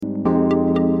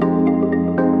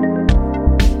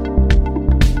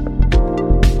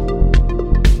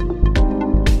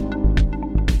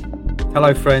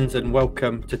Hello friends and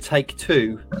welcome to Take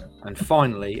Two and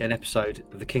finally an episode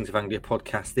of the Kings of Anglia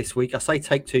podcast this week. I say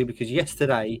Take Two because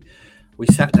yesterday we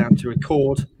sat down to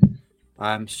record.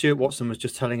 Stuart Watson was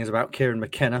just telling us about Kieran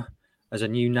McKenna as a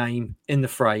new name in the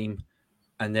frame,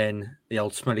 and then the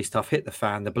old smelly stuff hit the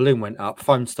fan, the balloon went up,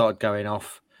 phones started going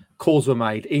off, calls were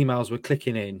made, emails were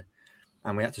clicking in,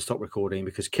 and we had to stop recording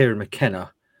because Kieran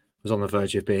McKenna was on the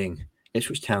verge of being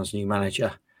Ipswich Town's new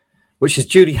manager, which has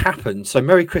duly happened. So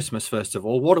Merry Christmas, first of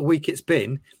all. What a week it's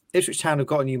been. Ipswich Town have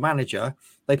got a new manager.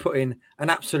 They put in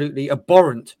an absolutely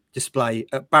abhorrent display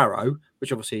at Barrow,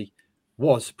 which obviously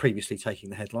was previously taking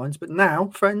the headlines. But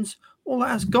now, friends, all that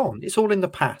has gone. It's all in the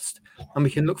past. And we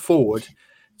can look forward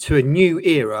to a new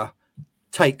era,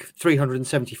 take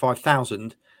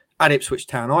 375,000 at Ipswich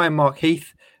Town. I am Mark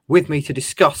Heath. With me to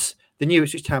discuss the new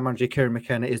Ipswich Town manager, Kieran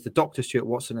McKenna, is the Dr. Stuart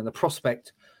Watson and the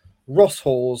prospect, Ross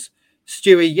Hawes.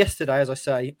 Stewie, yesterday, as I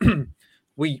say,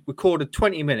 we recorded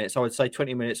 20 minutes. I would say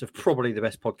 20 minutes of probably the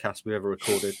best podcast we've ever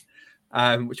recorded,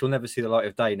 which will never see the light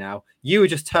of day now. You were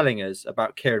just telling us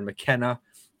about Kieran McKenna,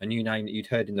 a new name that you'd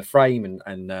heard in the frame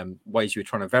and ways you were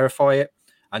trying to verify it.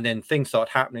 And then things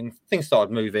started happening, things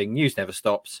started moving, news never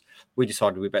stops. We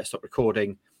decided we better stop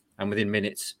recording. And within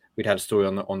minutes, we'd had a story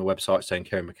on the website saying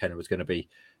Kieran McKenna was going to be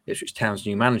Ipswich Town's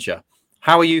new manager.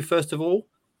 How are you, first of all?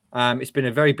 It's been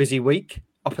a very busy week.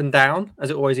 Up and down, as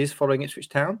it always is, following Ipswich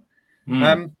Town.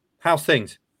 How's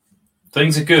things?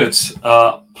 Things are good.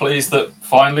 Pleased that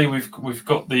finally we've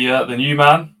got the new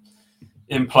man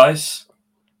in place.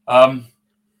 It's a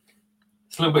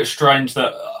little bit strange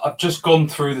that I've just gone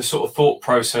through the sort of thought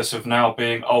process of now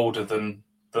being older than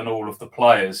all of the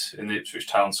players in the Ipswich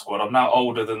Town squad. I'm now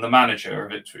older than the manager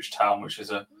of Ipswich Town, which is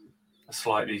a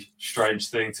slightly strange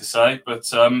thing to say, but.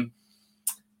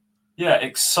 Yeah,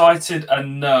 excited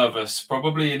and nervous,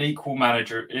 probably in equal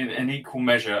measure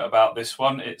about this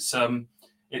one. It's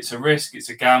a risk, it's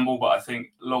a gamble, but I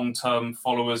think long-term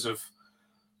followers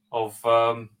of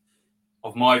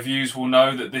my views will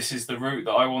know that this is the route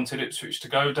that I wanted Ipswich to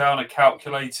go down, a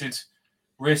calculated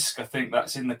risk. I think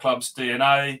that's in the club's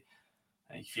DNA.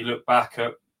 If you look back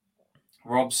at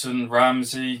Robson,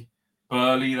 Ramsey,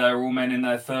 Burley, they're all men in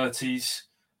their 30s.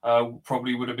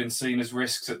 Probably would have been seen as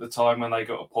risks at the time when they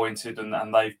got appointed, and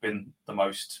they've been the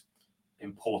most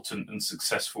important and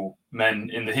successful men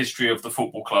in the history of the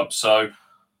football club. So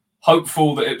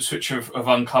hopeful that Ipswich have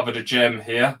uncovered a gem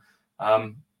here.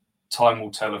 Time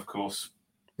will tell, of course.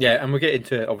 Yeah, and we'll get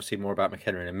into obviously more about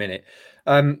McKenna in a minute.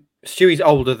 Stewie's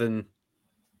older than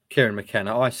Kieran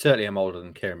McKenna. I certainly am older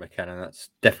than Kieran McKenna. That's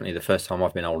definitely the first time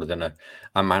I've been older than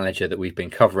a manager that we've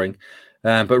been covering.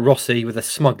 But Rossi, with a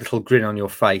smug little grin on your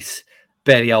face,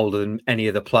 barely older than any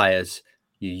of the players,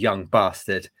 you young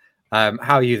bastard.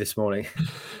 How are you this morning?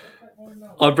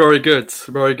 I'm very good,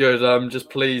 very good. I'm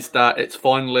just pleased that it's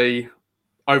finally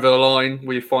over the line.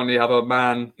 We finally have a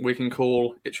man we can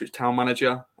call Ipswich Town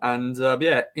manager. And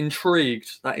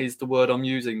intrigued. That is the word I'm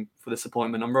using for this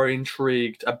appointment. I'm very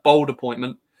intrigued. A bold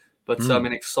appointment, but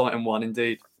an exciting one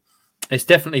indeed. It's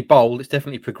definitely bold. It's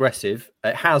definitely progressive.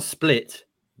 It has split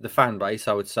the fan base,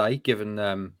 I would say, given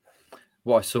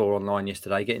what I saw online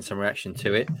yesterday, getting some reaction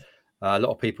to it. A lot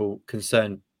of people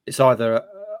concerned it's either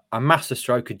a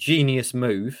masterstroke, a genius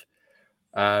move,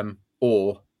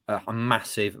 or a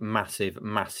massive, massive,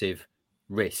 massive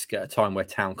risk at a time where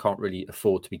Town can't really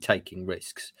afford to be taking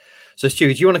risks. So,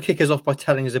 Stu, do you want to kick us off by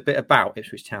telling us a bit about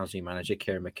Ipswich Town's new manager,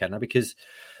 Kieran McKenna? Because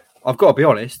I've got to be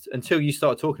honest, until you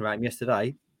started talking about him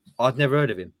yesterday, I'd never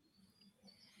heard of him.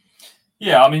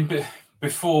 Yeah, I mean,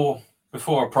 Before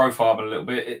I profile him a little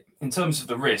bit, in terms of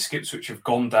the risk, Ipswich have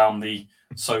gone down the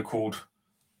so-called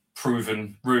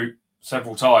proven route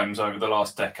several times over the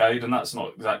last decade, and that's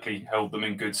not exactly held them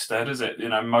in good stead, is it? You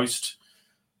know,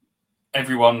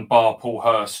 everyone bar Paul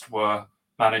Hurst were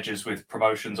managers with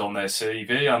promotions on their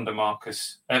CV under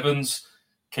Marcus Evans.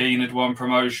 Keane had won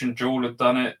promotion, Jewell had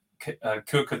done it,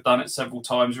 Cook had done it several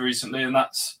times recently, and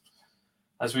that's,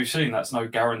 as we've seen, that's no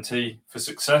guarantee for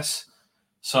success.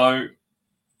 So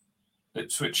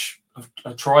Ipswich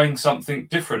are trying something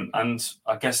different, and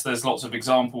I guess there's lots of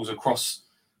examples across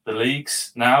the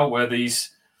leagues now where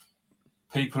these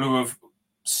people who have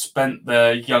spent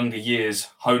their younger years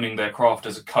honing their craft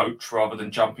as a coach rather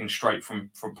than jumping straight from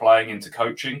playing into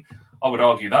coaching. I would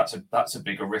argue that's a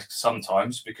bigger risk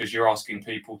sometimes, because you're asking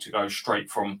people to go straight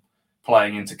from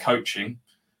playing into coaching,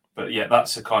 but yeah,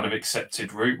 that's a kind of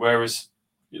accepted route, whereas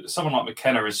someone like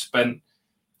McKenna has spent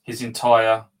his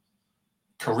entire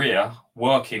career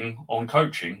working on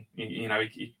coaching. He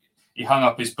hung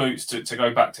up his boots to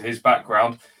go back to his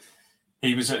background.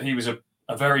 He was a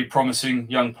very promising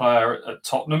young player at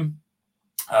Tottenham.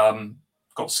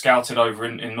 got scouted over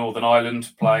in Northern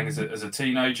Ireland, playing as a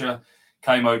teenager.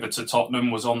 Came over to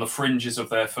Tottenham, was on the fringes of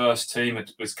their first team,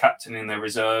 was captain in their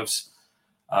reserves,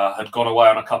 had gone away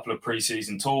on a couple of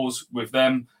pre-season tours with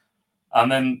them,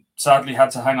 and then sadly had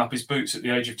to hang up his boots at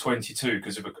the age of 22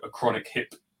 because of a chronic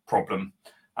hip problem.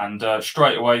 And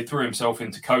straight away threw himself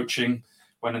into coaching,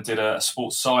 went and did a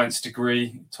sports science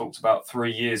degree, talked about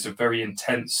 3 years of very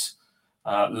intense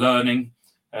learning.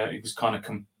 He was kind of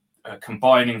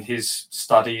combining his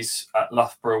studies at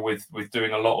Loughborough with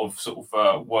doing a lot of sort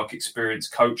of work experience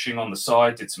coaching on the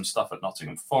side, did some stuff at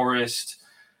Nottingham Forest.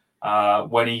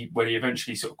 When he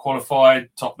eventually sort of qualified,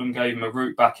 Tottenham gave him a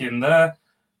route back in there,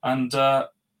 and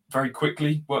very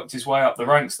quickly worked his way up the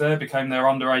ranks there, became their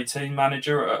under-18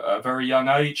 manager at a very young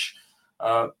age.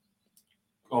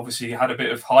 Obviously, he had a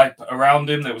bit of hype around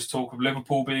him. There was talk of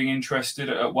Liverpool being interested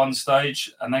at one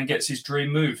stage, and then gets his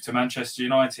dream move to Manchester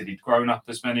United. He'd grown up,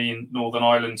 as many in Northern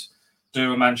Ireland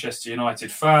do, a Manchester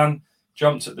United fan,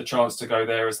 jumped at the chance to go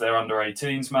there as their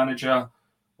under-18s manager,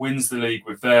 wins the league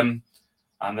with them,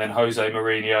 and then Jose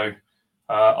Mourinho,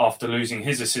 after losing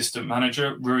his assistant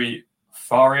manager, Rui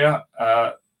Faria,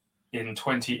 in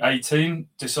 2018,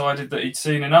 decided that he'd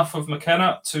seen enough of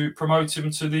McKenna to promote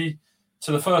him to the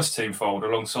first team fold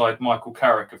alongside Michael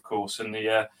Carrick, of course, and he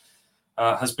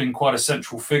has been quite a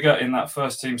central figure in that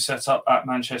first team setup at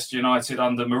Manchester United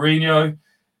under Mourinho.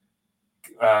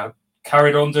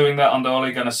 Carried on doing that under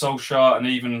Ole Gunnar Solskjaer, and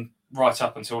even right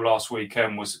up until last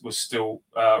weekend was still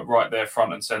right there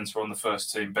front and centre on the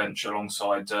first team bench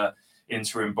alongside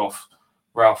interim boss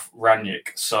Ralf Rangnick.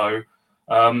 So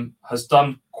has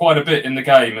done quite a bit in the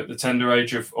game at the tender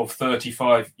age of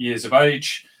 35 years of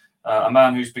age. A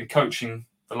man who's been coaching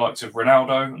the likes of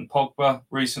Ronaldo and Pogba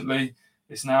recently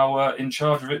is now in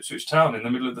charge of Ipswich Town in the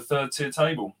middle of the third tier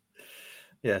table.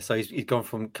 Yeah, so he's gone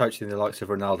from coaching the likes of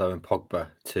Ronaldo and Pogba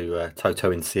to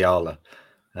Toto Nsiala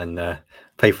and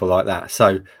people like that.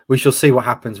 So we shall see what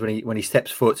happens when he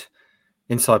steps foot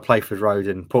inside Playford Road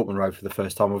and Portman Road for the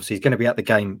first time. Obviously, he's going to be at the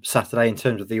game Saturday in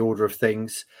terms of the order of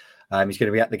things. He's going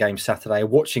to be at the game Saturday, a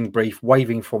watching brief,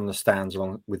 waving from the stands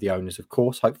along with the owners, of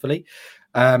course, hopefully.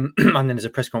 And then there's a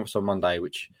press conference on Monday,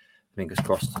 which, fingers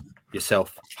crossed,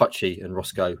 yourself, Hutchie and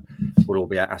Roscoe will all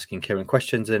be out asking Kieran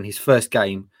questions. And his first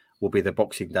game will be the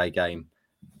Boxing Day game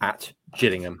at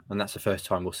Gillingham. And that's the first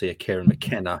time we'll see a Kieran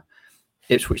McKenna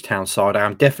Ipswich Town side. I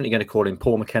am definitely going to call him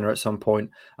Paul McKenna at some point.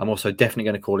 I'm also definitely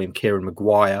going to call him Kieran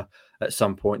Maguire at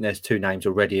some point. There's two names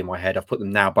already in my head. I've put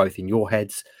them now both in your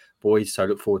heads, boys. So I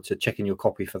look forward to checking your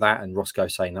copy for that. And Roscoe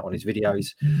saying that on his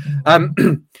videos.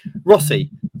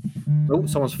 Rossi. Oh,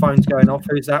 someone's phone's going off.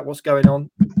 Who's that? What's going on?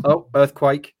 Oh,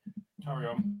 earthquake. Carry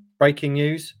on. Breaking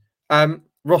news.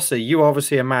 Rossi, you are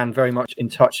obviously a man very much in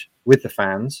touch with the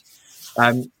fans.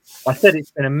 I said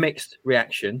it's been a mixed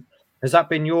reaction. Has that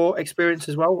been your experience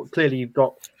as well? Clearly, you've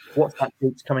got WhatsApp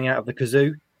groups coming out of the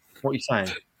kazoo. What are you saying?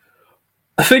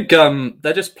 I think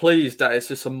they're just pleased that it's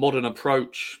just a modern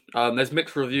approach. There's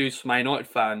mixed reviews for Man United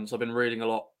fans. I've been reading a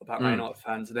lot about Man United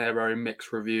fans, and they're very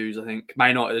mixed reviews. I think Man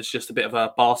United is just a bit of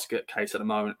a basket case at the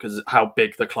moment because of how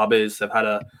big the club is. They've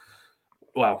had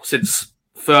since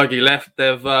Fergie left,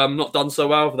 they've not done so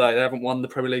well. They haven't won the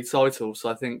Premier League title. So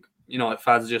I think United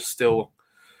fans are just still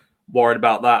worried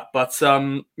about that. But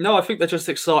no, I think they're just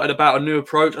excited about a new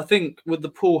approach. I think with the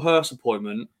Paul Hurst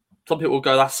appointment, some people will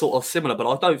go, that's sort of similar, but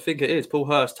I don't think it is. Paul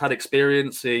Hurst had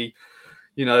experience. He,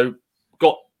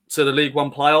 got to the League One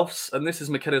playoffs, and this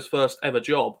is McKenna's first ever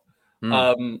job.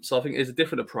 So I think it's a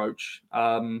different approach.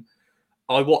 I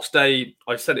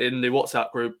sent it in the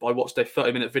WhatsApp group. I watched a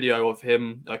 30-minute video of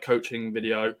him, a coaching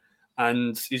video,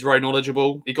 and he's very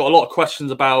knowledgeable. He got a lot of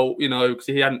questions about, because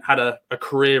he hadn't had a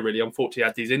career really. Unfortunately, he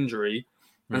had his injury.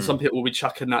 And some people will be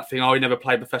chucking that thing, he never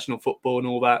played professional football and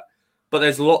all that. But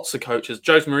there's lots of coaches.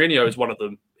 Jose Mourinho is one of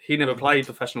them. He never played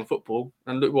professional football,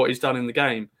 and look what he's done in the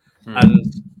game. And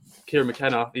Kieran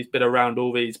McKenna, he's been around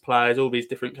all these players, all these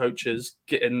different coaches,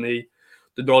 getting the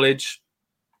knowledge.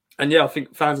 And yeah, I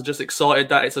think fans are just excited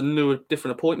that it's a new,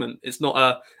 different appointment. It's not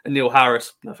a Neil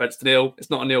Harris. No offense to Neil. It's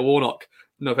not a Neil Warnock.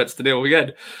 No offense to Neil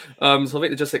again. So I think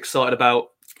they're just excited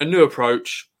about a new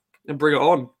approach and bring it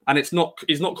on. And he's not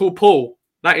called Paul.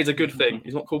 That is a good thing.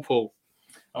 He's not called Paul.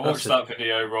 I watched that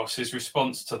video, Ross. His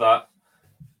response to that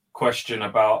question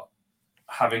about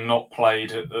having not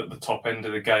played at the top end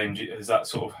of the game, has that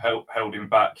sort of held him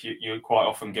back? You quite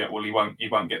often get, you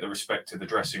won't get the respect of the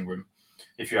dressing room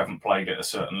if you haven't played at a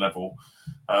certain level.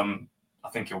 I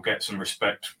think you'll get some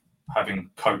respect having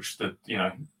coached the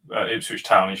Ipswich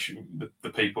Town. The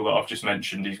people that I've just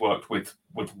mentioned, he's worked with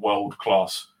world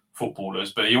class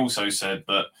footballers, but he also said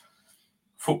that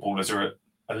footballers are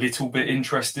a little bit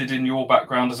interested in your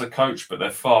background as a coach, but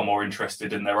they're far more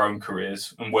interested in their own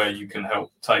careers and where you can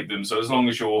help take them. So as long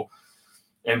as you're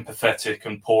empathetic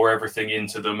and pour everything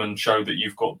into them and show that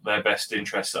you've got their best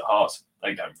interests at heart,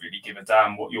 they don't really give a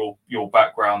damn what your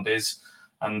background is.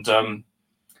 And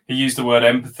he used the word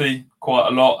empathy quite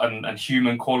a lot and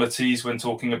human qualities when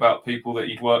talking about people that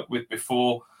he'd worked with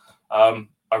before. I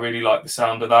really like the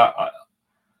sound of that.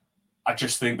 I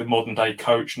just think the modern day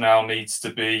coach now needs to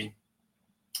be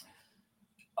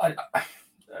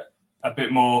a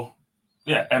bit more,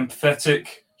 empathetic,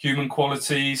 human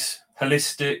qualities,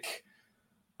 holistic,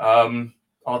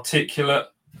 articulate,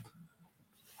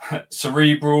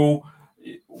 cerebral,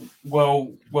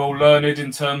 well learned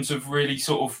in terms of really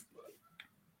sort of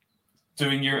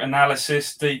doing your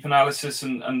analysis, deep analysis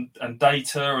and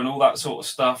data and all that sort of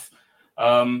stuff.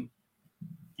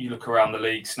 You look around the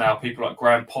leagues now, people like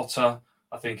Graham Potter,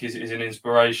 I think is an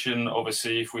inspiration.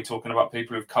 Obviously, if we're talking about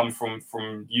people who've come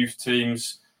from youth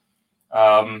teams,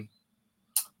 Neil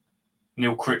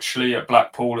Critchley at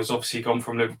Blackpool has obviously gone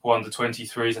from Liverpool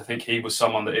under-23s. I think he was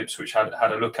someone that Ipswich had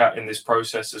a look at in this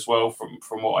process as well,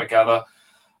 from what I gather.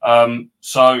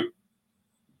 So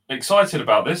excited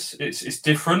about this. It's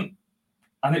different,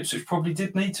 and Ipswich probably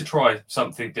did need to try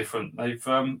something different. They've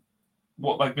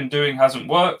what they've been doing hasn't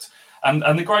worked,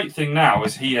 and the great thing now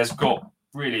is he has got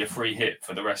really a free hit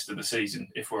for the rest of the season.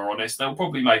 If we're honest, they'll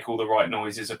probably make all the right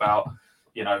noises about,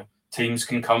 teams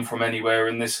can come from anywhere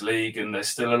in this league and there's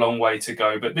still a long way to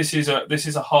go. But this is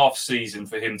a half season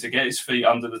for him to get his feet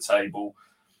under the table,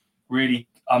 really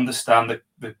understand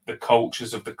the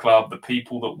cultures of the club, the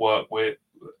people that work with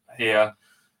here,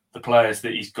 the players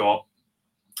that he's got,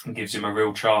 and gives him a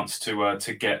real chance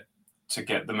to get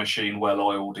the machine well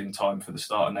oiled in time for the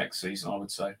start of next season, I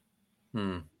would say.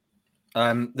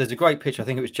 There's a great picture, I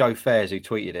think it was Joe Fairs who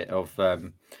tweeted it, of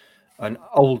an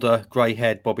older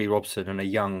grey-haired Bobby Robson and a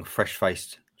young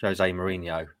fresh-faced Jose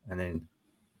Mourinho, and then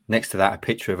next to that a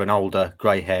picture of an older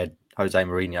grey-haired Jose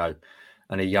Mourinho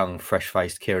and a young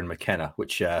fresh-faced Kieran McKenna,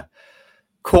 which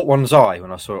caught one's eye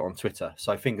when I saw it on Twitter.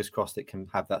 So fingers crossed it can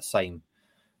have that same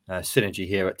synergy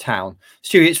here at Town.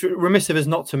 Stu, it's remiss of us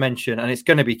not to mention, and it's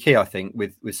going to be key, I think,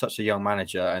 with such a young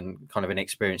manager and kind of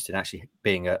inexperienced in actually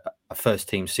being a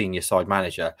first-team senior side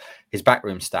manager, his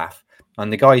backroom staff.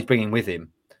 And the guy he's bringing with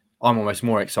him, I'm almost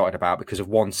more excited about because of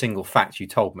one single fact you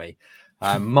told me.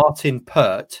 Martin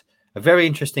Pert, a very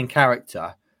interesting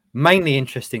character, mainly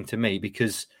interesting to me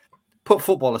because, put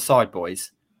football aside,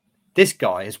 boys, this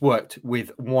guy has worked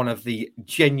with one of the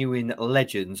genuine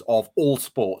legends of all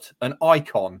sport, an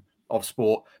icon of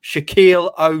sport,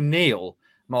 Shaquille O'Neal.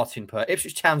 Martin Pert,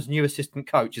 Ipswich Town's new assistant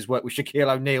coach, has worked with Shaquille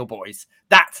O'Neal, boys.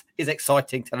 That is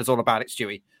exciting. Tell us all about it,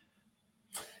 Stewie.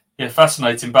 Yeah,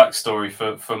 fascinating backstory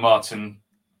for Martin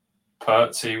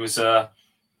Pert. He was a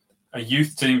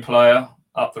youth team player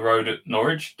up the road at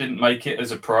Norwich, didn't make it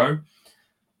as a pro,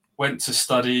 went to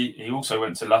study, he also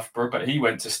went to Loughborough, but he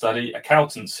went to study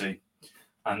accountancy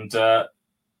and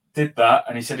did that.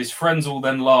 And he said his friends all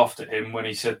then laughed at him when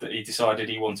he said that he decided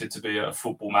he wanted to be a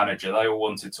football manager. They all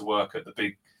wanted to work at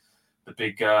the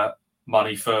big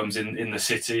money firms in the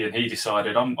city, and he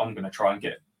decided, I'm going to try and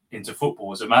get into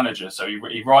football as a manager. So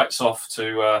he writes off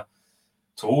to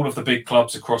all of the big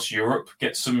clubs across Europe,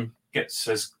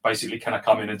 says basically, can I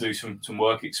come in and do some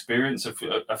work experience?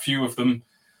 A few of them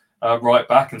write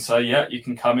back and say, yeah, you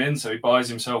can come in. So he buys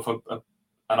himself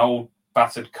an old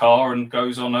battered car and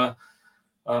goes on a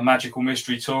magical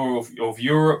mystery tour of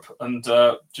Europe and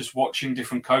just watching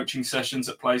different coaching sessions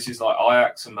at places like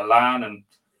Ajax and Milan and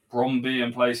Brøndby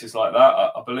and places like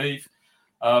that, I believe.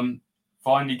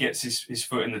 Finally gets his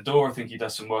foot in the door. I think he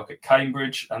does some work at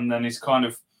Cambridge, and then his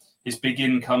big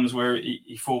in comes where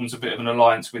he forms a bit of an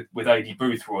alliance with Adi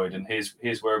Boothroyd, and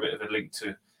here's where a bit of a link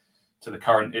to the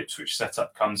current Ipswich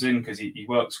setup comes in, because he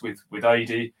works with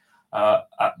Adi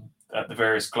at the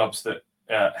various clubs that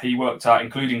he worked at,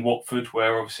 including Watford,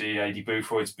 where obviously Adi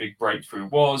Boothroyd's big breakthrough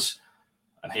was,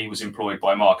 and he was employed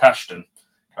by Mark Ashton,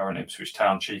 current Ipswich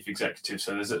Town chief executive.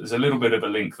 So there's a little bit of a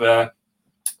link there,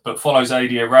 but follows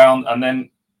Adi around, and then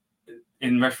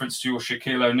in reference to your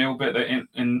Shaquille O'Neal bit, that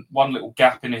in one little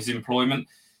gap in his employment,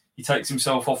 he takes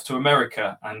himself off to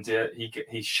America and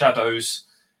he shadows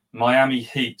Miami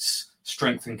Heat's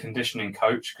strength and conditioning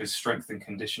coach, because strength and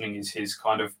conditioning is his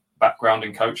kind of background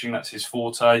in coaching. That's his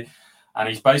forte. And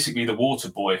he's basically the water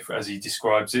boy, as he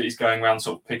describes it. He's going around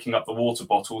sort of picking up the water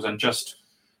bottles and just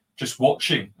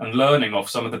watching and learning off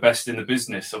some of the best in the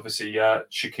business. Obviously,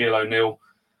 Shaquille O'Neal,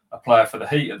 a player for the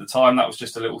Heat at the time, that was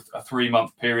just a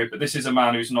 3-month period. But this is a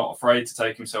man who's not afraid to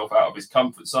take himself out of his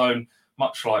comfort zone.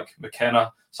 much like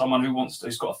McKenna, someone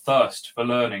who's got a thirst for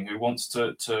learning, who wants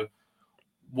to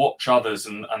watch others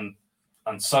and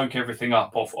soak everything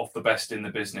up off the best in the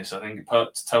business. I think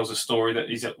Pert tells a story that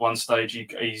he's at one stage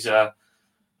he's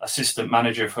assistant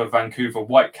manager for Vancouver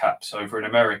Whitecaps over in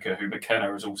America, who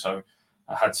McKenna has also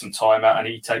had some time at, and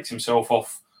he takes himself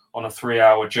off on a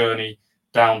 3-hour journey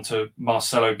down to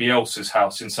Marcelo Bielsa's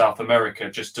house in South America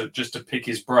just to pick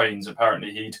his brains.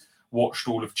 Apparently, he'd watched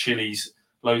all of Chile's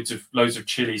loads of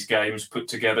Chile's games, put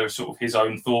together sort of his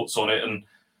own thoughts on it,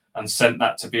 and sent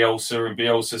that to Bielsa, and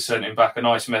Bielsa sent him back a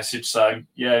nice message saying,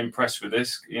 "Yeah, impressed with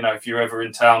this. You know, if you're ever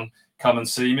in town, come and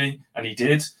see me." And he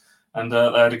did. And they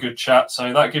had a good chat.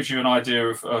 So that gives you an idea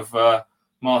of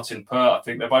Martin Pert. I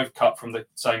think they're both cut from the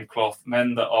same cloth.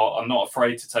 Men that are not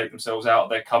afraid to take themselves out of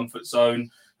their comfort zone,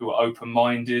 who are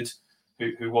open-minded,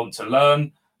 who want to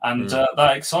learn. And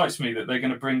that excites me that they're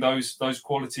going to bring those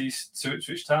qualities to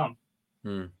Ipswich Town.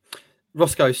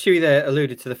 Roscoe, Stewie there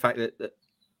alluded to the fact that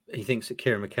he thinks that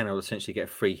Kieran McKenna will essentially get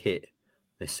a free hit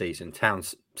this season.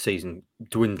 Town's season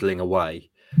dwindling away.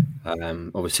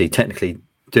 Obviously, technically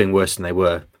doing worse than they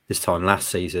were this time last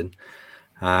season,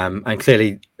 and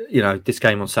clearly, you know, this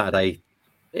game on Saturday,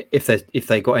 if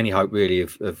they got any hope really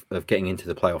of getting into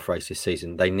the playoff race this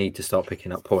season, they need to start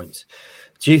picking up points.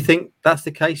 Do you think that's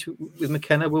the case with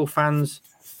McKenna? Will fans,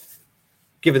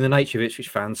 given the nature of Ipswich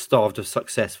fans, starved of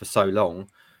success for so long,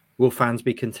 will fans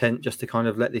be content just to kind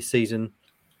of let this season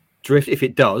drift? If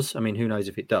it does, I mean, who knows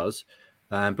if it does?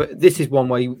 But this is one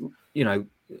way, you know,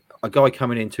 a guy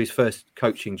coming into his first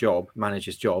coaching job,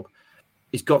 manager's job,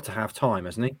 he's got to have time,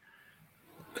 hasn't he?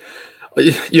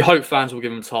 You hope fans will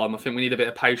give him time. I think we need a bit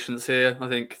of patience here. I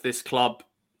think this club,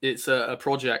 it's a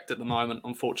project at the moment,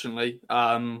 unfortunately.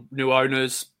 New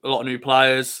owners, a lot of new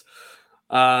players.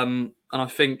 And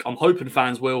I'm hoping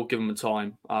fans will give him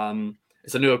time.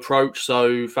 It's a new approach,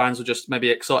 so fans are just maybe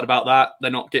excited about that.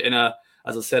 They're not getting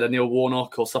as I said, a Neil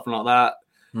Warnock or something like that.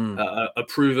 A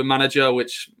proven manager,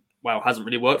 which, hasn't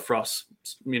really worked for us,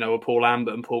 you know, with Paul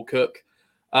Lambert and Paul Cook.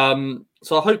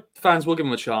 So I hope fans will give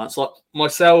him a chance. Like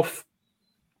myself,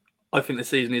 I think the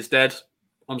season is dead.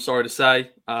 I'm sorry to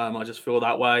say. I just feel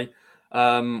that way,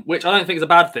 which I don't think is a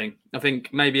bad thing. I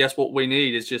think maybe that's what we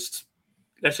need is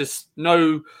let's just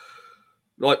know,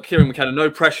 like Kieran McKenna, no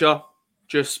pressure.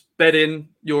 Just bed in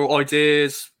your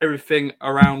ideas, everything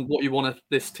around what you want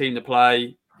this team to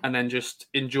play, and then just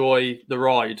enjoy the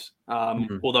ride.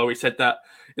 Although we said that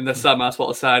in the summer, that's what I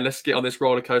was saying. Let's get on this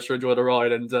roller coaster, enjoy the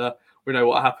ride, and we know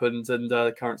what happened and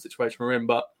the current situation we're in.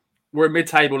 But we're a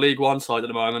mid-table League One side at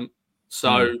the moment,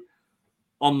 so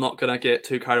I'm not going to get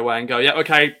too carried away and go, yeah,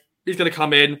 okay, he's going to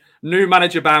come in, new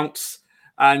manager bounce,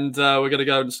 and we're going to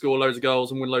go and score loads of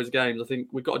goals and win loads of games. I think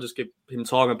we've got to just give him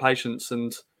time and patience,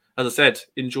 and as I said,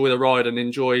 enjoy the ride and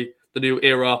enjoy the new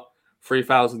era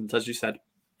 3000, as you said.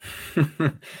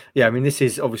 Yeah, I mean, this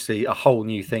is obviously a whole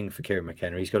new thing for Kieran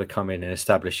McKenna. He's got to come in and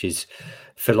establish his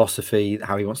philosophy,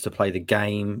 how he wants to play the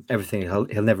game, everything he'll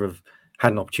never have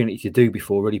had an opportunity to do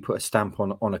before, really put a stamp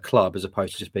on a club as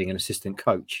opposed to just being an assistant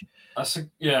coach.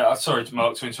 Sorry to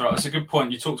Mark to interrupt. That's a good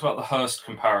point. You talked about the Hurst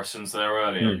comparisons there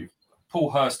earlier. Paul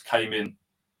Hurst came in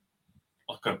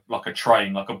like a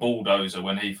train, like a bulldozer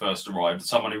when he first arrived.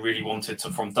 Someone who really wanted to,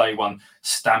 from day one,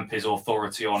 stamp his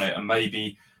authority on it, and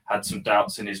maybe had some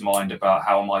doubts in his mind about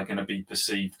how am I going to be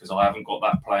perceived because I haven't got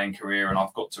that playing career and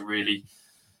I've got to really,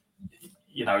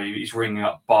 you know, he's ringing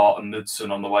up Bart and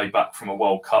Knudsen on the way back from a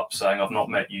World Cup saying, I've not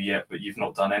met you yet, but you've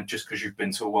not done it. Just because you've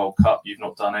been to a World Cup, you've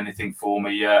not done anything for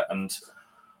me yet. And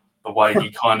the way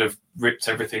he kind of ripped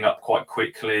everything up quite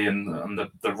quickly and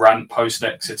the rant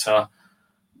post-Exeter,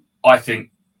 I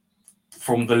think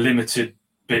from the limited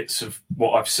bits of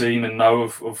what I've seen and know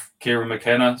of Kieran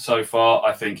McKenna so far,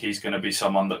 I think he's going to be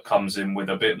someone that comes in with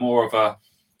a bit more of a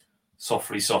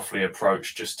softly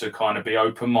approach, just to kind of be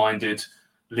open-minded,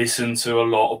 listen to a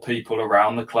lot of people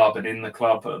around the club and in the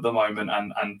club at the moment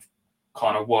and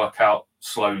kind of work out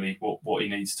slowly what he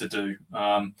needs to do.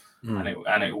 And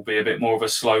it will be a bit more of a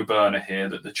slow burner here,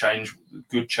 that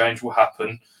good change will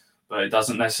happen, but it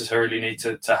doesn't necessarily need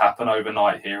to happen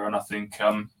overnight here. And I think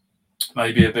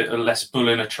maybe a bit less bull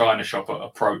in a china shop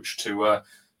approach to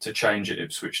change at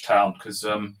Ipswich Town, because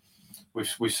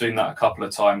we've seen that a couple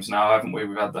of times now, haven't we?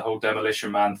 We've had the whole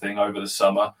Demolition Man thing over the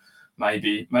summer.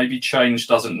 Maybe change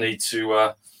doesn't need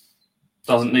to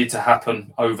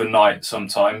happen overnight.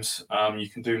 Sometimes you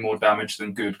can do more damage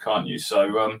than good, can't you?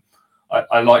 So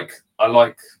I like.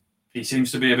 He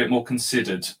seems to be a bit more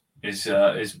considered. Is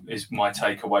my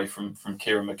takeaway from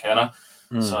Kieran McKenna.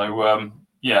 So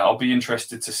I'll be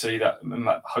interested to see that.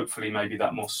 Hopefully, maybe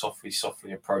that more softly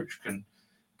approach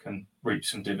can reap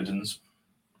some dividends.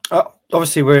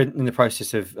 Obviously, we're in the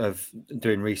process of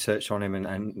doing research on him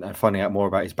and finding out more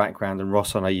about his background. And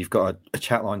Ross, I know you've got a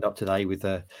chat lined up today with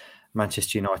the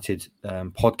Manchester United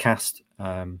podcast.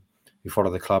 We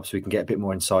follow the club, so we can get a bit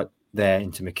more insight there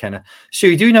into McKenna.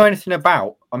 Stu, do you know anything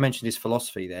about, I mentioned his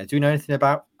philosophy there, do you know anything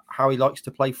about how he likes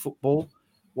to play football?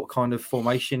 What kind of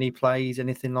formation he plays,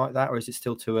 anything like that? Or is it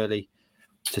still too early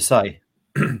to say?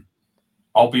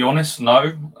 I'll be honest,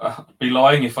 no. I'd be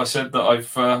lying if I said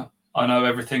that I know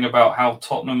everything about how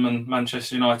Tottenham and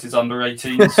Manchester United's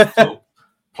under-18s sort of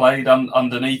played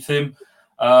underneath him.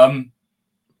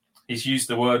 He's used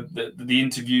the word, the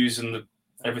interviews and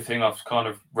everything I've kind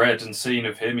of read and seen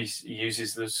of him, he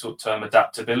uses the sort of term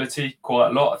adaptability quite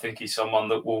a lot. I think he's someone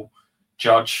that will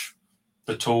judge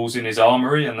the tools in his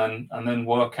armoury and then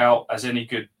work out, as any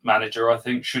good manager I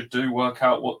think should do, work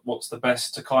out what's the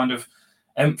best to kind of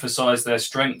emphasise their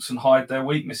strengths and hide their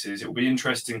weaknesses. It will be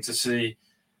interesting to see.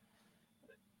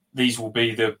 These will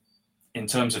be in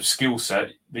terms of skill set,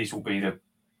 these will be the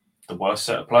worst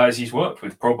set of players he's worked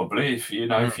with, probably. If you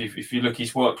look,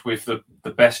 he's worked with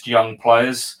the best young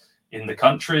players in the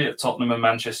country at Tottenham and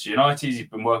Manchester United. He's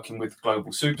been working with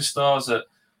global superstars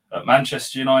at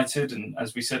Manchester United, and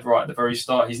as we said right at the very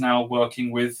start, he's now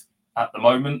working with, at the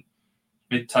moment,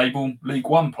 mid-table League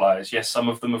One players. Yes, some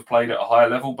of them have played at a higher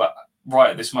level, but right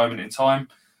at this moment in time,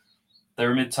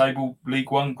 they're a mid-table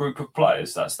League One group of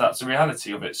players. That's the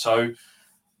reality of it. So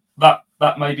that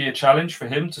may be a challenge for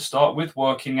him to start with,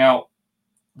 working out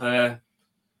not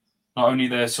only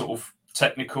their sort of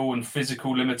technical and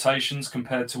physical limitations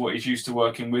compared to what he's used to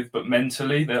working with, but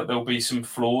mentally there'll be some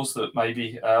flaws that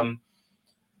maybe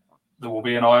there will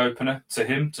be an eye-opener to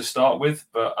him to start with.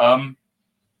 But I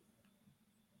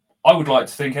would like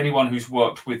to think anyone who's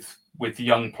worked with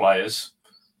young players,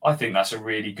 I think that's a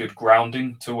really good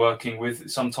grounding to working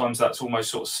with. Sometimes that's almost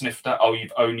sort of sniffed at, oh,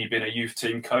 you've only been a youth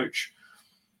team coach.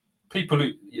 People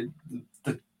who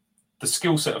the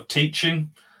skill set of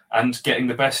teaching and getting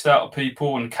the best out of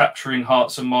people and capturing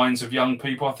hearts and minds of young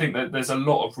people, I think that there's a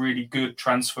lot of really good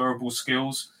transferable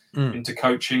skills into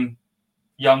coaching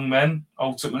young men,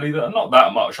 ultimately, that are not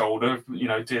that much older,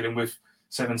 dealing with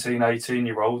 17,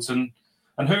 18-year-olds. And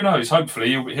who knows,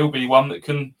 hopefully he'll be one that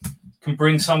can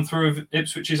bring some through of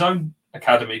Ipswich's own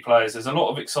academy players. There's a lot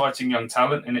of exciting young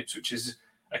talent in Ipswich's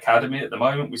academy at the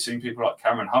moment. We've seen people like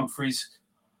Cameron Humphreys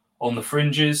on the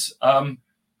fringes. I'm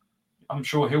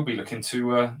sure he'll be looking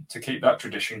to keep that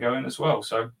tradition going as well.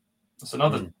 So that's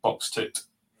another box ticked.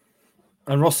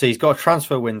 And Rossi's got a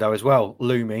transfer window as well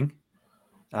looming.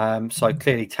 So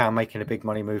clearly Town making a big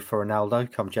money move for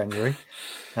Ronaldo come January.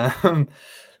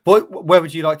 Where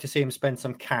would you like to see him spend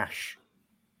some cash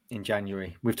in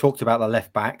January? We've talked about the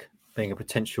left back being a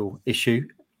potential issue.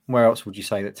 Where else would you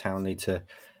say that Town need to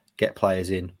get players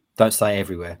in? Don't say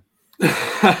everywhere.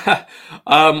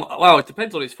 Well, it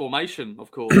depends on his formation,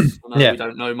 of course. I know we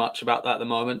don't know much about that at the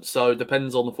moment, so it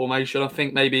depends on the formation. I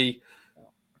think maybe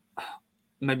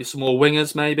some more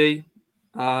wingers, maybe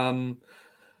a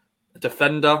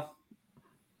defender.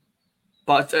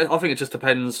 But I think it just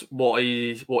depends what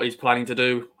he's planning to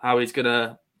do, how he's going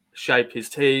to shape his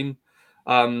team.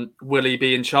 Will he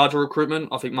be in charge of recruitment?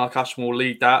 I think Mark Ashton will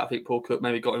lead that. I think Paul Cook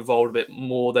maybe got involved a bit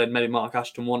more than maybe Mark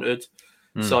Ashton wanted.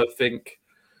 So I think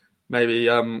maybe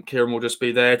Kieran will just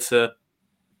be there to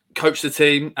coach the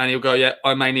team, and he'll go, yeah,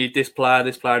 I may need this player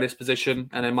in this position.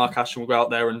 And then Mark Ashton will go out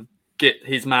there and get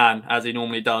his man, as he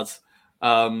normally does.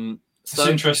 It's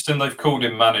interesting they've called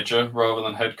him manager rather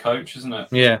than head coach, isn't it?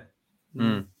 Yeah.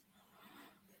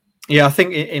 Yeah, I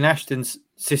think in Ashton's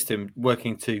system,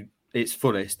 working to its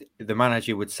fullest, the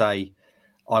manager would say,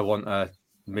 I want a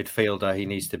midfielder, he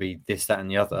needs to be this, that and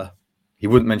the other. He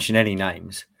wouldn't mention any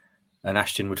names, and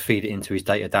Ashton would feed it into his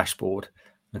data dashboard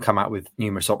and come out with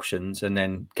numerous options, and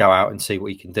then go out and see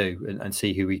what he can do and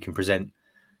see who he can present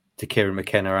to Kieran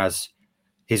McKenna as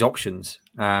his options.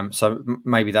 So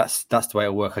maybe that's the way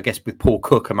it'll work. I guess with Paul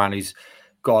Cook, a man who's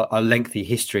got a lengthy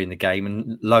history in the game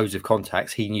and loads of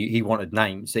contacts, he wanted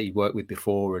names that he'd worked with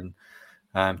before and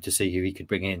to see who he could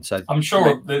bring in. So I'm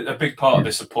sure a big part of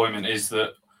this appointment is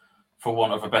that, for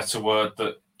want of a better word,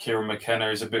 that Kieran McKenna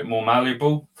is a bit more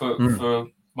malleable for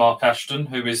Mark Ashton,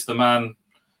 who is the man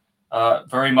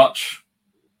very much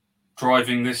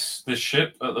driving this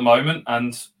ship at the moment,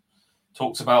 and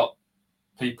talks about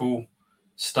people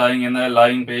staying in their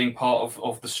lane, being part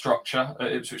of the structure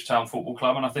at Ipswich Town Football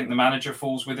Club. And I think the manager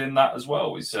falls within that as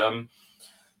well.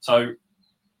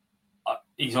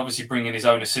 He's obviously bringing his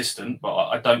own assistant, but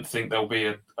I don't think there'll be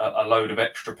a load of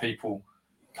extra people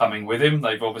coming with him.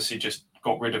 They've obviously just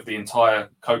got rid of the entire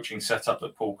coaching setup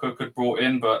that Paul Cook had brought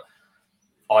in, but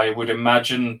I would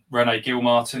imagine Rene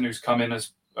Gilmartin, who's come in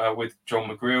as with John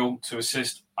McGreal to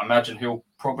assist. I imagine he'll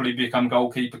probably become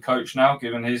goalkeeper coach now,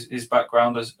 given his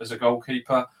background as a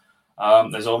goalkeeper.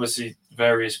 There's obviously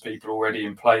various people already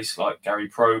in place, like Gary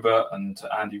Probert and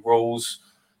Andy Rawls,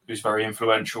 who's very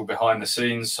influential behind the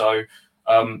scenes. So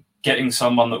getting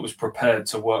someone that was prepared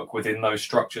to work within those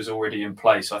structures already in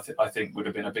place, I think would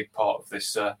have been a big part of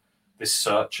this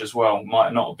search as well.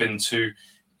 Might not have been too,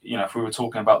 if we were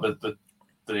talking about the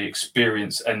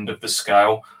experience end of the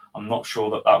scale, I'm not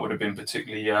sure that would have been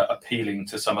particularly appealing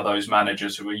to some of those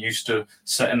managers who are used to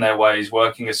setting their ways,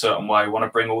 working a certain way, want to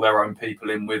bring all their own people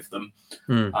in with them.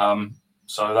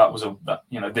 So that was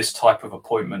this type of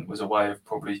appointment was a way of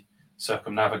probably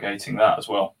circumnavigating that as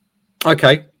well.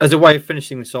 Okay, as a way of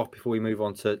finishing this off before we move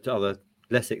on to other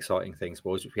less exciting things,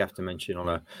 boys, which we have to mention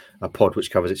on a pod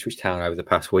which covers Ipswich Town over the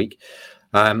past week.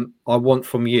 I want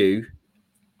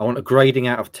a grading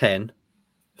out of 10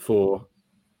 for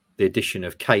the addition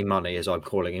of K Money, as I'm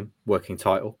calling him, working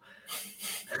title.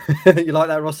 You like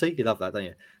that, Rossi? You love that, don't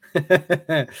you?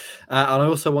 And I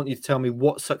also want you to tell me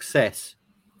what success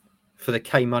for the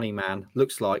K Money man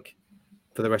looks like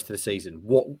for the rest of the season.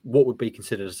 What would be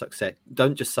considered a success?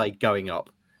 Don't just say going up,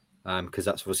 because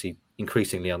that's obviously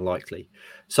increasingly unlikely.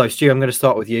 So, Stu, I'm going to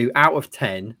start with you. Out of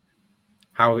 10,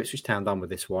 how have Ipswich Town done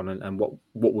with this one, and what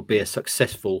would be a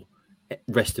successful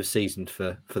rest of season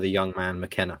for the young man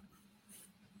McKenna?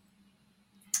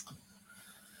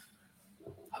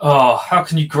 Oh, how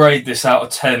can you grade this out of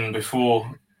 10 before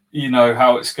you know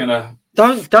how it's going to?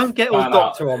 Don't get all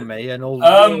doctor on me and all.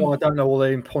 I don't know all the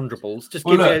imponderables. Just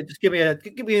give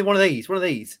me one of these. One of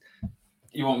these.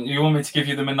 You want me to give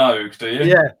you the Minogue, do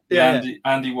you? Yeah.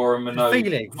 Andy Warren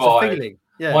Minogue It's vibe. a feeling.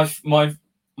 Yeah.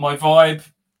 My vibe.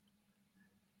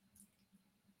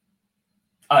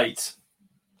 8.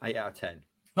 8 out of 10.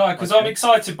 No, because I'm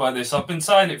excited by this. I've been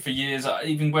saying it for years.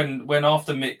 Even when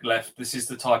after Mick left, this is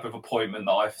the type of appointment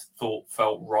that I thought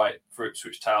felt right for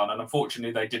Ipswich Town. And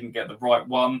unfortunately, they didn't get the right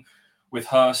one with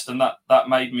Hurst. And that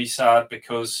made me sad,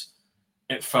 because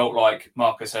it felt like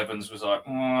Marcus Evans was like,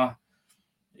 I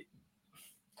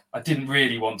didn't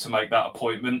really want to make that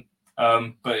appointment.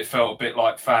 But it felt a bit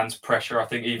like fans' pressure. I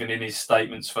think even in his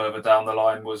statements further down the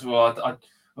line was, that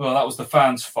was the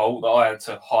fans' fault that I had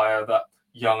to hire that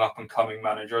young up-and-coming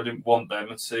manager. I didn't want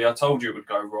them. See, I told you it would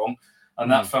go wrong.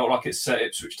 And that felt like it set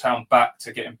Ipswich Town back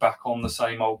to getting back on the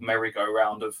same old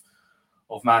merry-go-round of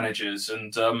managers.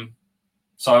 And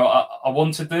so I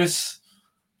wanted this.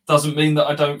 Doesn't mean that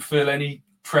I don't feel any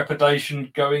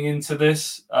trepidation going into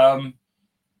this.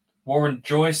 Warren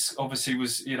Joyce obviously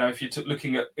was, if you're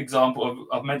looking at example,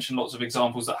 I've mentioned lots of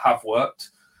examples that have worked.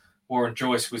 Warren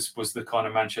Joyce was the kind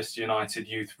of Manchester United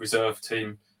youth reserve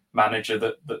team manager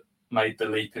that made the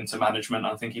leap into management.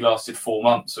 I think he lasted 4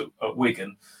 months at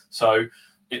Wigan. So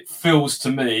it feels to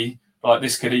me like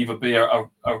this could either be a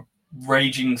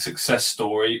raging success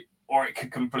story, or it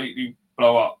could completely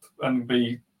blow up and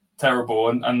be terrible.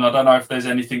 And I don't know if there's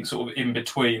anything sort of in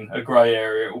between, a grey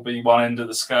area. It will be one end of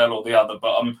the scale or the other.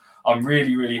 But I'm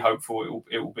really, really hopeful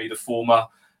it will be the former.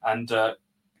 And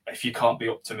if you can't be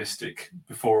optimistic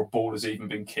before a ball has even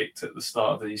been kicked at the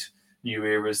start of these new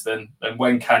eras, then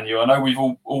when can you? I know we've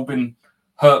all been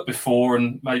hurt before,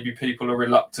 and maybe people are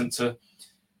reluctant to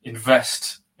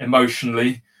invest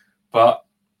emotionally, but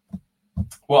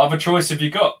what other choice have you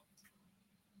got?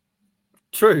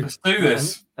 True. Let's do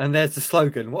this. And there's the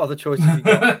slogan. What other choice have you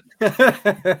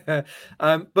got?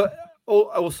 But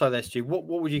also there, Stu, what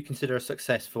would you consider a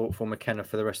success for McKenna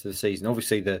for the rest of the season?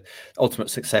 Obviously, the ultimate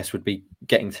success would be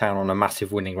getting Town on a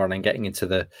massive winning run and getting into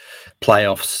the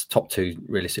playoffs. Top 2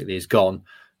 realistically is gone.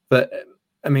 But,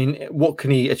 I mean, what can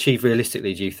he achieve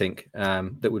realistically, do you think,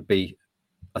 that would be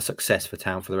a success for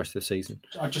Town for the rest of the season?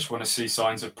 I just want to see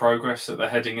signs of progress, that they're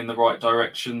heading in the right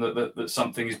direction, that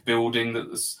something is building,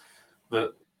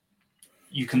 that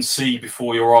you can see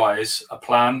before your eyes a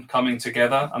plan coming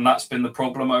together. And that's been the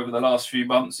problem over the last few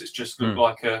months. It's just looked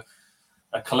like a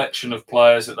collection of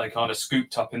players that they kind of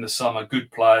scooped up in the summer,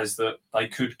 good players that they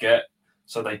could get.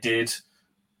 So they did,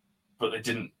 but they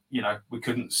didn't, we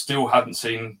hadn't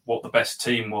seen what the best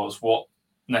team was, what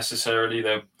necessarily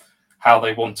how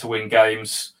they want to win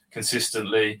games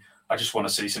consistently. I just want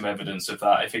to see some evidence of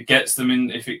that. If it gets them in,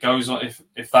 if it goes on,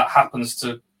 if that happens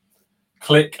to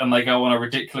click and they go on a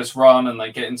ridiculous run and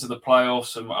they get into the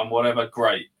playoffs and whatever,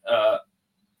 great.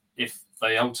 If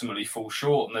they ultimately fall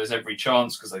short, and there's every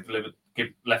chance, because they've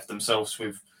left themselves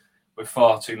with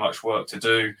far too much work to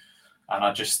do. And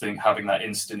I just think having that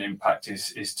instant impact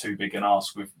is too big an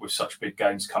ask with such big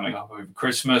games coming up over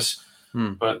Christmas.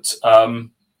 But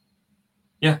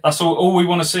that's all we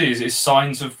want to see is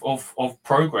signs of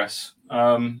progress.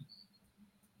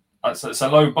 it's a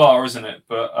low bar, isn't it?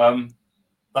 But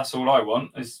that's all I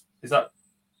want. Is that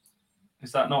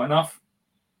not enough?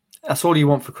 That's all you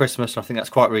want for Christmas. I think that's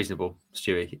quite reasonable,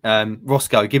 Stewie.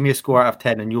 Roscoe, give me a score out of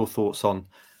 10 and your thoughts on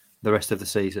the rest of the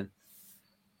season.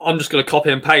 I'm just going to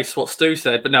copy and paste what Stu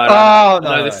said, but no. I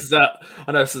know this is a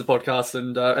podcast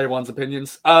and everyone's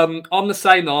opinions. I'm the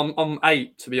same though. I'm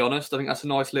 8, to be honest. I think that's a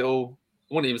nice little.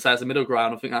 I wouldn't even say it's a middle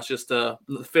ground. I think that's just the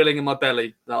feeling in my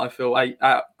belly that I feel 8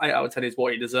 out of 10 is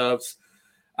what he deserves.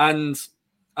 And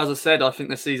as I said, I think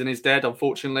the season is dead.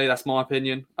 Unfortunately, that's my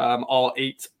opinion. I'll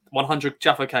eat 100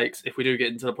 Jaffa cakes if we do get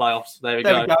into the playoffs. There we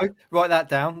go. Write that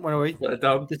down. When are we? Write it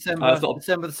down. December the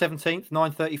 17th,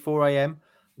 9:34 a.m.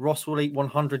 Ross will eat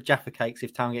 100 Jaffa cakes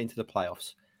if Town get into the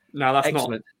playoffs. No, that's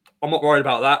excellent. I'm not worried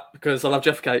about that because I love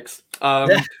Jaffa cakes.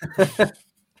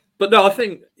 But no, I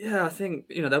think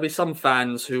there'll be some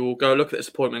fans who will go look at this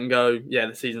appointment and go, yeah,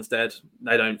 the season's dead.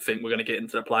 They don't think we're going to get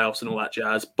into the playoffs and all that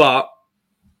jazz. But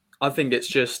I think I'm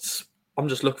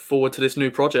just looking forward to this new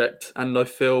project. And I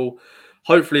feel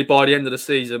hopefully by the end of the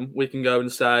season, we can go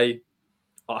and say,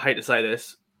 I hate to say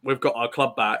this, we've got our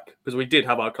club back, because we did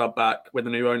have our club back when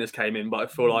the new owners came in. But I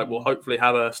feel like we'll hopefully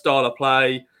have a style of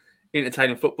play,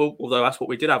 entertaining football, although that's what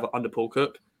we did have under Paul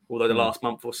Cook, although the last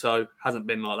month or so hasn't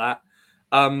been like that.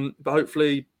 But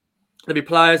hopefully there'll be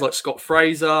players like Scott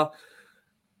Fraser,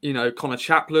 Connor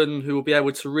Chaplin, who will be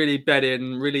able to really bed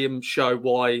in, really show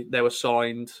why they were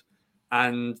signed.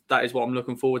 And that is what I'm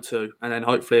looking forward to. And then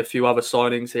hopefully a few other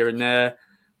signings here and there,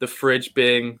 the Fridge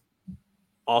being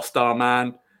our star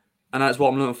man. And that's what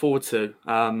I'm looking forward to.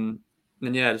 And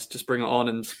yeah, just bring it on.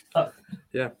 And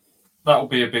yeah. That will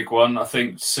be a big one. I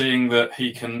think seeing that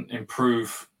he can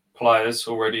improve players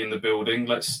already in the building,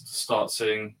 let's start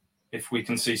seeing if we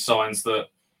can see signs that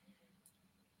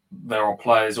there are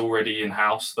players already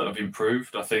in-house that have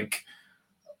improved. I think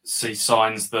see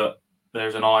signs that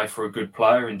there's an eye for a good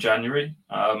player in January,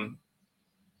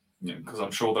 because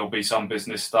I'm sure there'll be some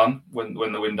business done when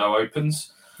the window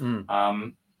opens.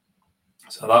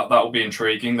 So that will be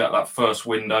intriguing, that first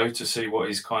window, to see what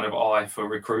his kind of eye for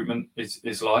recruitment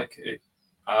is like.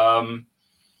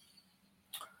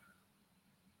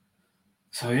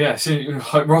 So yeah,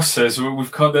 like Ross says,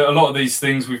 we've kind of, a lot of these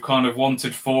things we've kind of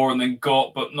wanted for and then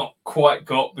got, but not quite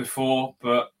got before.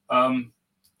 But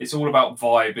it's all about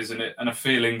vibe, isn't it? And a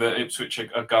feeling that Ipswich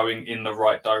are going in the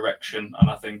right direction. And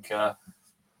I think it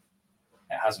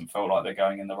hasn't felt like they're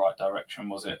going in the right direction,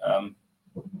 was it?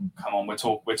 Come on, we're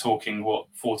talking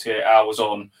 48 hours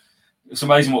on. It's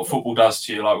amazing what football does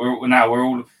to you. Like we're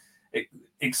all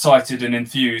excited and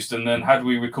enthused, and then had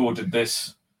we recorded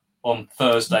this on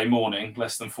Thursday morning,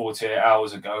 less than 48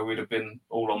 hours ago, we'd have been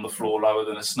all on the floor lower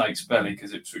than a snake's belly,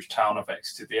 because Ipswich Town have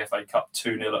exited the FA Cup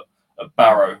 2-0 at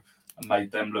Barrow and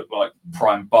made them look like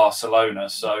prime Barcelona.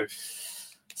 So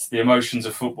it's the emotions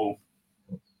of football.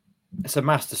 It's a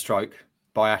masterstroke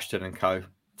by Ashton and co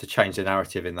to change the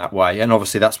narrative in that way. And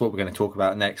obviously that's what we're going to talk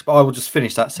about next. But I will just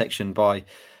finish that section by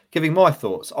giving my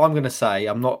thoughts. I'm going to say,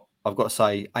 I've got to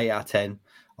say 8 out of 10.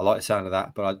 I like the sound of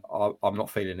that, but I'm not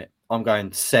feeling it. I'm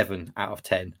going 7 out of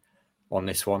 10 on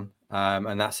this one.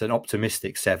 And that's an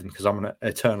optimistic 7, because I'm an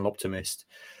eternal optimist.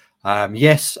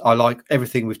 Yes, I like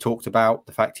everything we've talked about.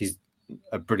 The fact he's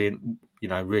a brilliant,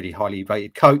 really highly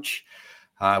rated coach.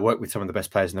 Worked with some of the best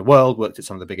players in the world, worked at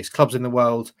some of the biggest clubs in the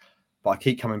world. But I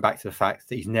keep coming back to the fact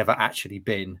that he's never actually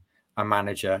been a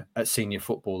manager at senior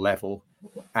football level.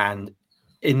 And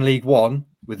in League One,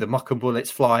 with the muck and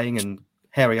bullets flying and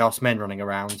hairy-ass men running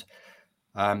around,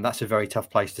 that's a very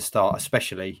tough place to start,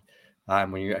 especially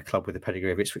when you're at a club with the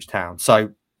pedigree of Ipswich Town.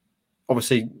 So,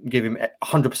 obviously, give him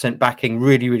 100% backing.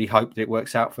 Really, really hope that it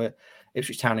works out for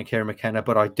Ipswich Town and Kieran McKenna.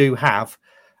 But I do have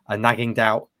a nagging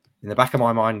doubt in the back of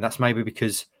my mind, and that's maybe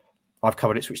because I've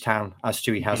covered Ipswich Town, as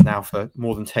Stewie has now, for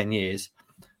more than 10 years,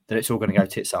 that it's all going to go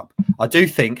tits up. I do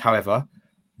think, however,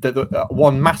 that the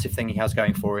one massive thing he has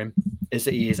going for him is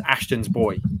that he is Ashton's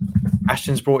boy.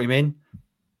 Ashton's brought him in,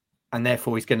 and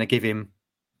therefore he's going to give him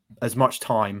as much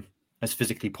time as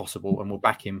physically possible and will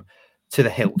back him to the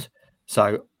hilt.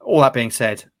 So all that being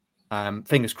said,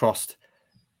 fingers crossed,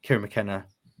 Kieran McKenna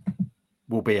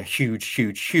will be a huge,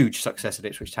 huge, huge success at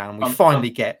Ipswich Town. We finally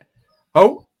get...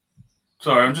 Oh,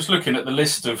 sorry, I'm just looking at the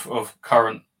list of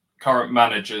current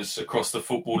managers across the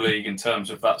Football League in terms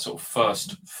of that sort of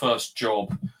first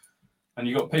job. And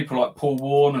you've got people like Paul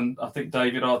Warne and I think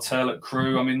David Artell at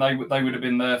Crewe. I mean, they would have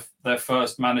been their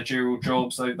first managerial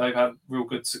jobs. They've had real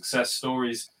good success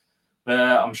stories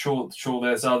there. I'm sure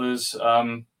there's others.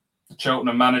 The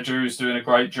Cheltenham manager who's doing a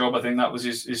great job. I think that was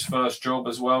his first job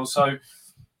as well. So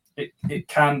it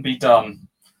can be done.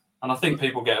 And I think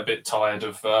people get a bit tired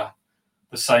of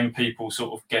the same people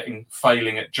sort of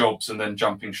failing at jobs and then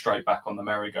jumping straight back on the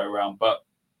merry-go-round. But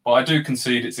I do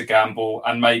concede it's a gamble,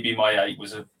 and maybe my 8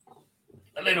 was a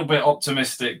little bit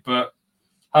optimistic, but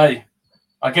hey,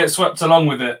 I get swept along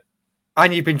with it.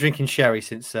 And you've been drinking sherry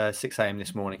since 6 a.m.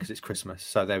 this morning because it's Christmas.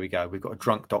 So there we go. We've got a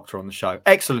drunk doctor on the show.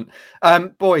 Excellent.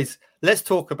 Boys, let's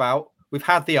talk about, we've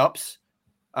had the ups.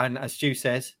 And as Stu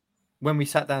says, when we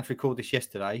sat down to record this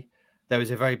yesterday, there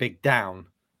was a very big down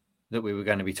that we were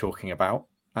going to be talking about.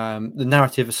 The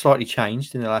narrative has slightly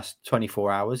changed in the last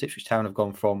 24 hours. Ipswich Town have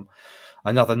gone from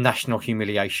another national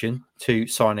humiliation to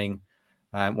signing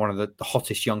one of the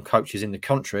hottest young coaches in the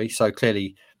country. So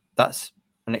clearly that's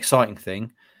an exciting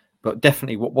thing. But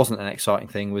definitely what wasn't an exciting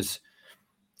thing was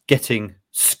getting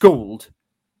schooled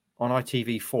on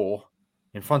ITV4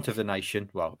 in front of the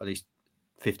nation, well, at least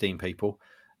 15 people,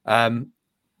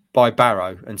 by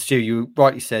Barrow. And Stu, you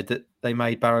rightly said that they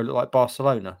made Barrow look like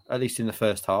Barcelona, at least in the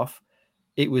first half.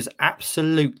 It was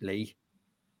absolutely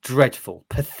dreadful,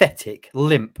 pathetic,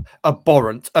 limp,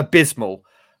 abhorrent, abysmal,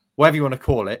 whatever you want to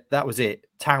call it. That was it.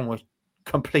 Town was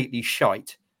completely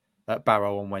shite at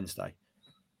Barrow on Wednesday.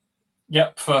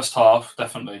 Yep, first half,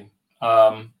 definitely.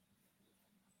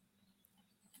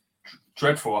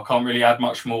 Dreadful. I can't really add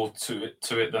much more to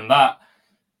it than that.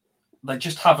 They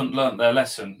just haven't learnt their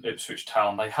lesson, Ipswich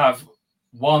Town. They have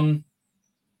one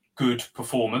good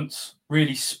performance,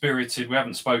 really spirited. We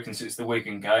haven't spoken since the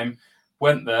Wigan game.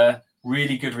 Went there,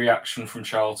 really good reaction from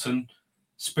Charlton,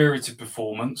 spirited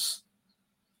performance,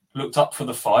 looked up for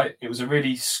the fight. It was a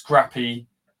really scrappy,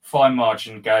 fine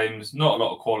margin game. There's not a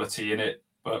lot of quality in it,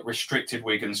 but restricted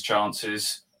Wigan's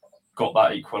chances, got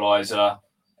that equaliser,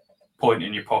 point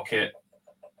in your pocket.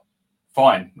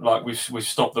 Fine, like we've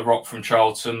stopped the rock from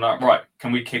Charlton. Like, right,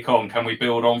 can we kick on? Can we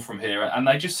build on from here? And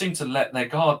they just seem to let their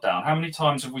guard down. How many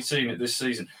times have we seen it this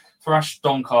season? Thrash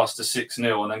Doncaster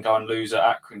 6-0 and then go and lose at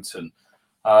Accrington.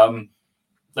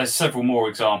 There's several more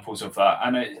examples of that.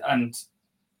 And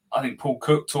I think Paul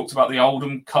Cook talked about the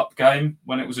Oldham Cup game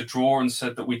when it was a draw and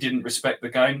said that we didn't respect the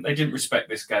game. They didn't respect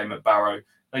this game at Barrow.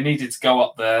 They needed to go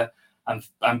up there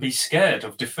and be scared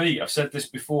of defeat. I've said this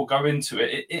before, go into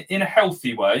it in a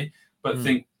healthy way, but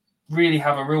think really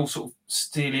have a real sort of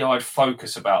steely-eyed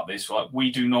focus about this. Like,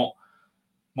 we do not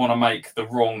want to make the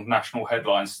wrong national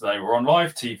headlines today. We're on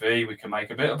live TV. We can make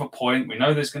a bit of a point. We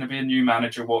know there's going to be a new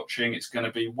manager watching. It's going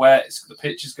to be wet. The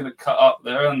pitch is going to cut up.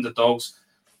 They're underdogs.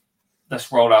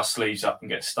 Let's roll our sleeves up and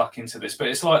get stuck into this. But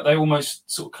it's like they almost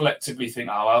sort of collectively think,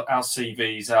 oh, our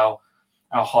CVs, our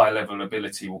high level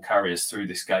ability will carry us through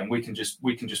this game. We can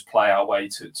just play our way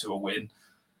to a win.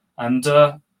 And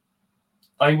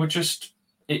they were just,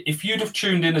 if you'd have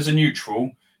tuned in as a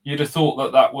neutral, you'd have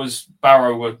thought that was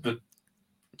Barrow were the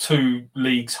 2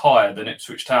 leagues higher than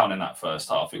Ipswich Town in that first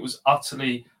half. It was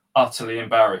utterly, utterly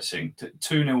embarrassing.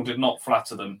 2-0 did not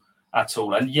flatter them at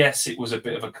all. And yes, it was a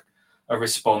bit of a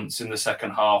response in the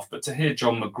second half, but to hear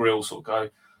John McGrill sort of go,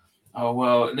 oh,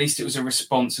 well, at least it was a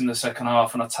response in the second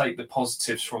half, and I take the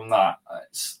positives from that.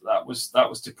 That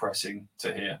was depressing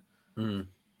to hear.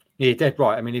 Yeah, dead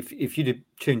right. I mean, if you'd have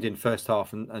tuned in first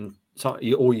half and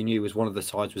all you knew was one of the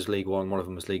sides was League One, one of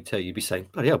them was League Two, you'd be saying,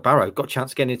 bloody hell, Barrow got a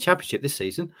chance of getting in the Championship this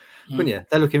season, wouldn't you?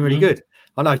 They're looking really good.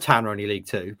 I know Town are only League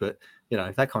Two, but, you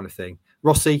know, that kind of thing.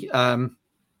 Rossi,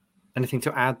 anything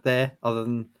to add there other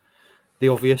than the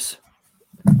obvious?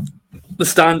 The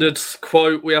standard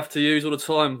quote we have to use all the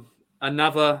time,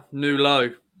 another new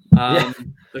low,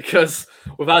 because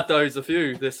we've had those a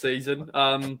few this season.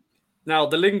 Now,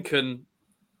 the Lincoln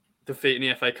defeat in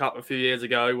the FA Cup a few years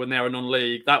ago when they were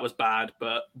non-league, that was bad,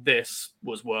 but this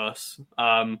was worse.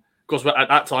 Of course, at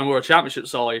that time, we were a Championship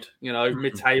side, you know,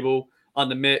 mid-table,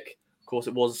 under Mick. Of course,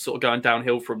 it was sort of going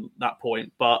downhill from that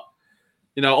point. But,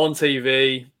 you know, on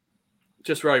TV,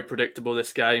 just very predictable,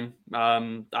 this game.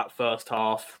 That first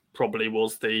half probably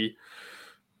was the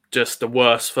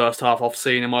worst first half I've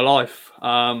seen in my life.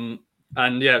 And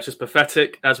yeah, it's just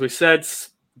pathetic. As we said,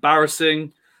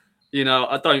 embarrassing. You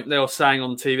know, they were saying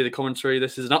on TV, the commentary,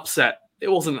 this is an upset. It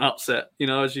wasn't an upset. You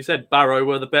know, as you said, Barrow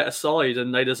were the better side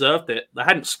and they deserved it. They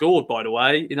hadn't scored, by the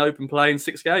way, in open play in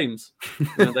 6 games.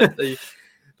 You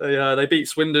know, they beat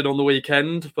Swindon on the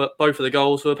weekend, but both of the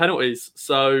goals were penalties.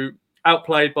 So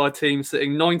outplayed by a team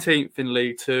sitting 19th in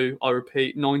League Two. I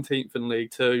repeat, 19th in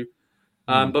League Two.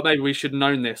 But maybe we should have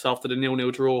known this after the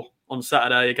 0-0 draw on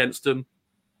Saturday against them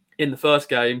in the first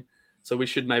game. So we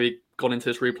should maybe gone into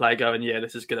this replay going, yeah,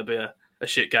 this is going to be a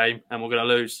shit game and we're going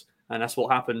to lose. And that's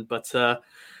what happened. But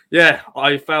yeah,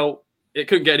 I felt it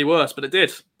couldn't get any worse, but it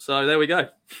did. So there we go.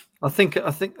 I think a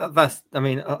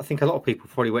lot of people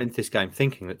probably went into this game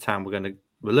thinking that Town were going to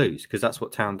lose because that's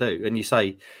what Town do. And you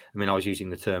say, I mean, I was using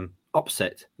the term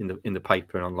upset in the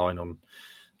paper and online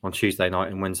on Tuesday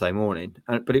night and Wednesday morning.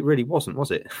 But it really wasn't,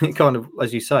 was it? It kind of,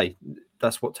 as you say,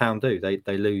 that's what Town do.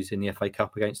 They lose in the FA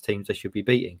Cup against teams they should be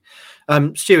beating.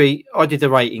 Stewie, I did the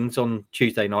ratings on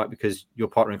Tuesday night because your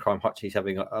partner in crime, Hutchie's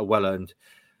having a well-earned,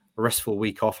 restful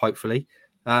week off, hopefully.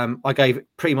 I gave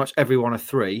pretty much everyone a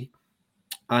 3,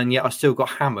 and yet I still got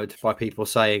hammered by people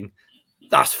saying,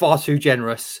 that's far too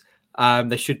generous.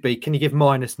 They should be, can you give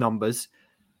minus numbers?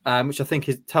 Which I think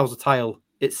tells a tale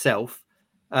itself.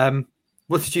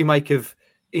 What did you make of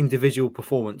individual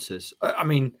performances? I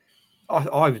mean,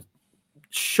 I was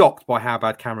shocked by how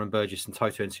bad Cameron Burgess and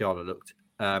Toto Nsiala looked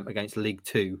against League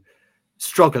Two,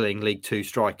 struggling League Two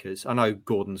strikers. I know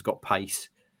Gordon's got pace,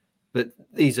 but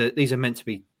these are meant to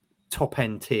be top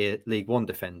end tier League One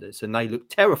defenders, and they look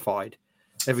terrified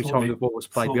every time the ball was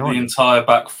played behind. The entire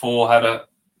back four had a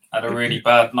really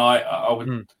bad night. I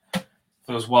would. If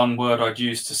there was one word I'd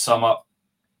use to sum up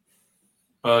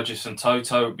Burgess and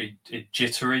Toto, it would be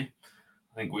jittery.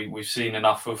 I think we've seen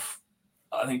enough of.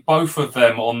 I think both of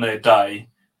them on their day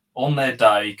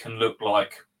can look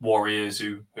like warriors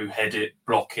who head it,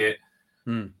 block it,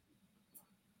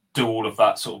 do all of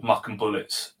that sort of muck and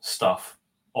bullets stuff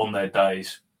on their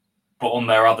days. But on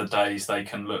their other days, they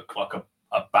can look like a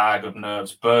bag of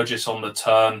nerves. Burgess on the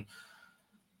turn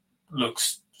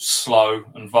looks slow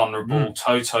and vulnerable.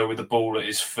 Toto with the ball at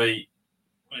his feet,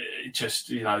 it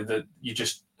just,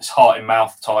 it's heart in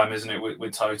mouth time, isn't it,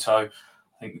 with Toto?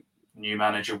 I think new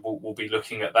manager will be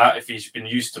looking at that. If he's been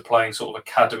used to playing sort of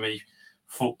academy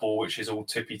football, which is all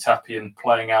tippy tappy and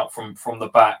playing out from the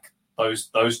back,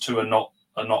 those two are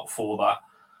not for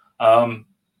that.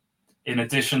 In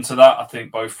addition to that, I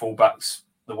think both fullbacks,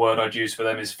 the word I'd use for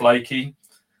them is flaky.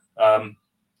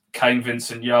 Kane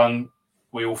Vincent-Young,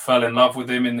 we all fell in love with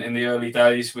him in the early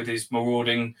days with his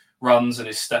marauding runs and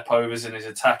his step overs and his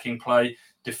attacking play.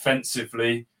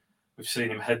 Defensively, we've seen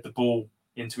him head the ball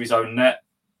into his own net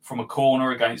from a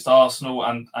corner against Arsenal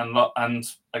and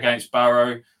against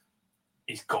Barrow.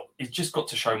 He's just got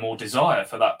to show more desire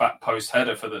for that back post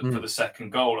header for the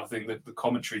second goal. I think that the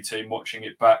commentary team watching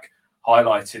it back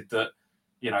highlighted that,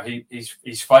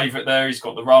 he's favourite there. He's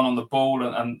got the run on the ball,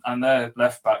 and their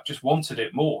left back just wanted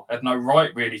it more. Had no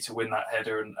right really to win that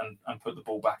header and put the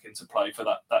ball back into play for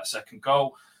that second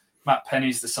goal. Matt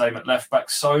Penny's the same at left back.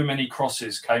 So many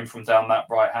crosses came from down that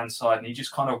right hand side, and he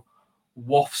just kind of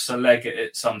wafts a leg at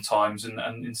it sometimes, and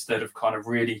instead of kind of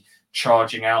really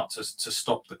charging out to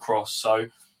stop the cross. So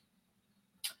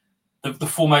the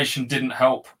formation didn't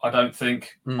help, I don't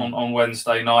think, on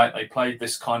Wednesday night. They played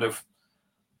this kind of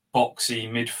boxy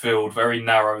midfield, very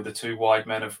narrow. The two wide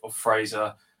men of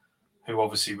Fraser, who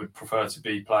obviously would prefer to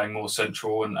be playing more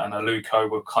central, and Aluko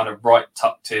were kind of right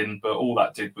tucked in, but all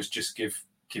that did was just give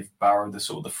Barrow the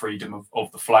sort of the freedom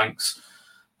of the flanks.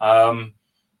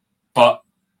 But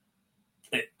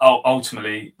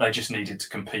ultimately, they just needed to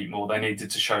compete more. They needed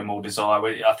to show more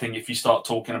desire. I think if you start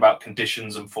talking about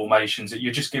conditions and formations,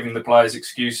 you're just giving the players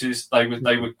excuses. They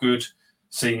were good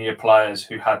senior players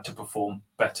who had to perform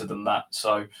better than that.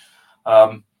 So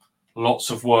lots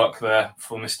of work there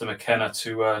for Mr. McKenna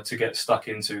to get stuck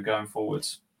into going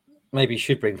forwards. Maybe he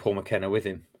should bring Paul McKenna with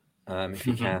him if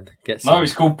he can. No,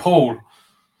 he's called Paul.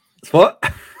 What?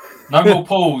 No more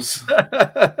Pauls.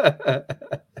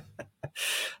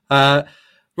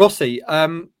 Rossi, I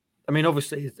mean,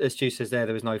 obviously, as Stu says there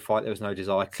was no fight, there was no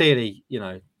desire. Clearly,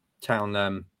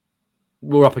 Town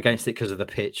were up against it because of the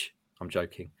pitch. I'm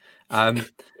joking. But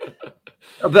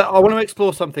I want to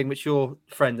explore something which your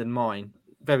friend and mine,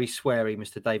 very sweary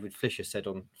Mr. David Fisher, said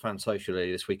on Fan Social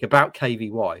earlier this week about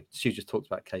KVY. Stu just talked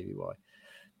about KVY.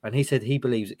 And he said he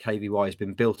believes that KVY has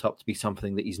been built up to be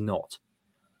something that he's not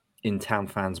in Town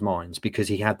fans' minds, because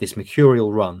he had this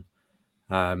mercurial run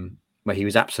where he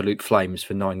was absolute flames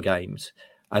for 9 games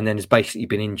and then has basically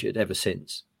been injured ever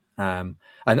since. And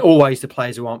always the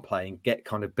players who aren't playing get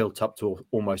kind of built up to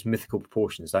almost mythical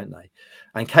proportions, don't they?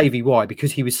 And KVY,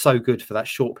 because he was so good for that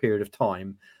short period of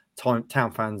time,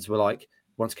 Town fans were like,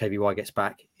 once KVY gets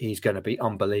back, he's going to be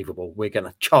unbelievable. We're going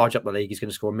to charge up the league. He's going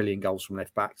to score 1 million goals from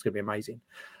left back. It's going to be amazing.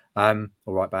 Or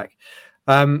right back.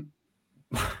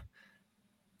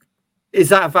 Is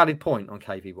that a valid point on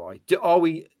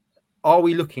KVY? Are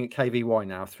we looking at KVY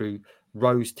now through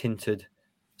rose-tinted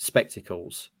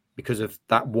spectacles because of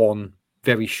that one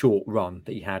very short run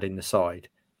that he had in the side?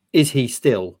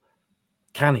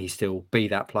 Can he still be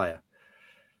that player?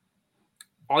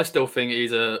 I still think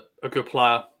he's a good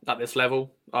player at this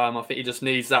level. I think he just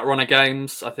needs that run of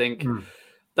games. I think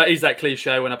that is that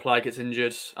cliche when a player gets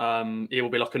injured. He will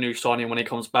be like a new signing when he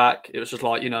comes back. It was just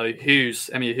like, Hughes,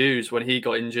 Emmy Hughes, when he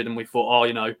got injured and we thought,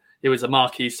 he was a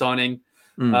marquee signing.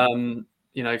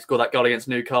 You know, he scored that goal against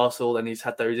Newcastle, then he's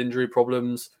had those injury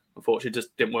problems. Unfortunately,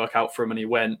 just didn't work out for him and he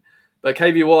went. But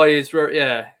KVY is,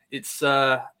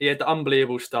 he had the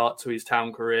unbelievable start to his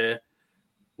Town career.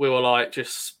 We were like,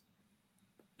 just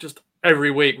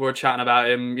every week we were chatting about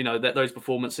him, you know, those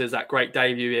performances, that great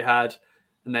debut he had.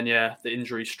 And then, the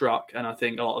injury struck. And I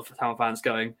think a lot of Town fans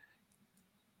going,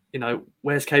 you know,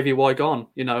 where's KVY gone?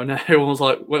 You know, and everyone was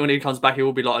like, when he comes back, he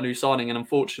will be like a new signing. And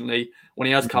unfortunately, when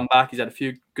he has come back, he's had a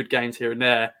few good games here and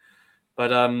there.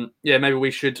 But maybe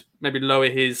we should lower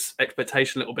his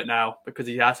expectation a little bit now because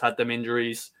he has had them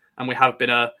injuries. And we have been,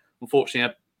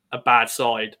 unfortunately, a bad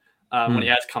side when he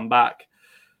has come back.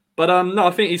 But no,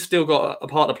 I think he's still got a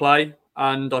part to play.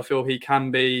 And I feel he can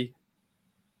be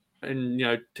an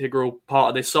integral part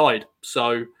of this side.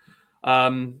 So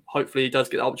hopefully he does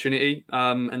get the opportunity,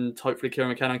 and hopefully Kieran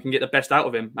McKenna can get the best out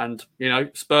of him. And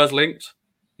Spurs linked,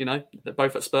 they're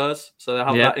both at Spurs, so they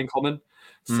have that in common.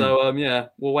 So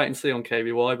we'll wait and see on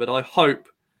KVY, but I hope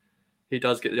he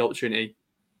does get the opportunity.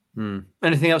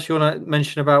 Anything else you want to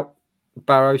mention about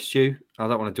Barrow, Stu? I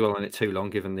don't want to dwell on it too long,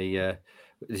 given this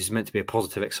is meant to be a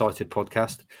positive, excited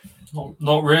podcast.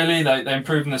 Not really. They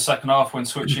improved in the second half when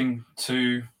switching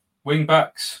to wing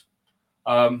backs.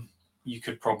 You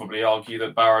could probably argue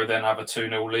that Barrow then have a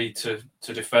 2-0 lead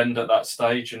to defend at that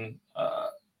stage, and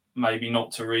maybe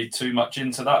not to read too much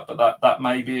into that, but that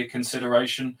may be a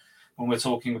consideration when we're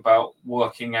talking about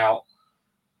working out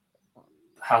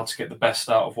how to get the best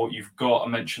out of what you've got. I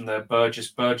mentioned there Burgess.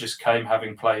 Burgess came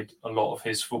having played a lot of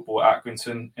his football at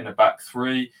Accrington in a back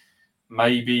three.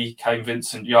 Maybe Kane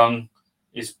Vincent-Young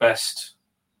is best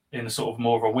in a sort of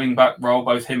more of a wing-back role.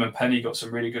 Both him and Penny got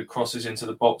some really good crosses into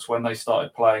the box when they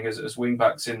started playing as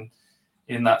wing-backs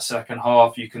in that second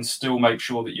half. You can still make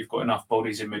sure that you've got enough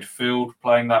bodies in midfield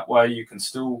playing that way. You can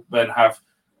still then have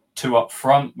two up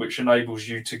front, which enables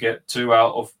you to get two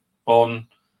out of Bonne,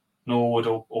 Norwood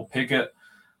or Piggott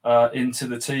into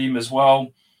the team as well.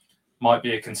 Might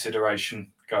be a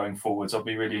consideration going forwards. I'll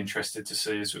be really interested to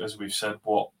see, as we've said,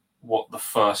 what the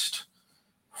first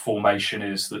formation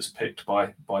is that's picked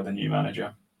by the new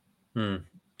manager.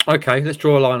 Okay, let's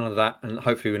draw a line on that, and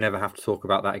hopefully we'll never have to talk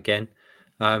about that again.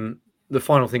 The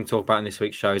final thing to talk about in this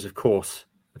week's show is, of course,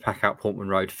 the Pack Out Portman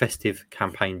Road festive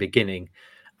campaign beginning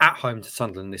at home to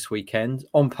Sunderland this weekend.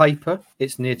 On paper,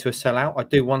 it's near to a sellout. I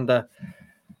do wonder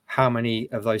how many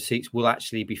of those seats will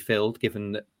actually be filled,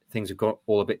 given that things have got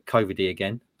all a bit COVID-y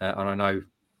again. And I know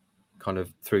kind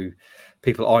of through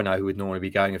people I know who would normally be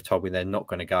going have told me they're not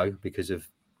going to go because of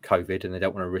COVID and they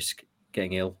don't want to risk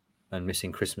getting ill and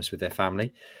missing Christmas with their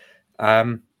family.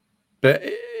 But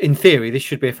in theory, this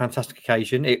should be a fantastic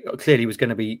occasion. It clearly was going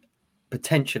to be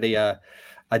potentially a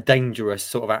dangerous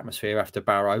sort of atmosphere after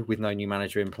Barrow with no new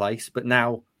manager in place. But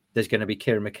now there's going to be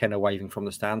Kieran McKenna waving from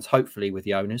the stands, hopefully with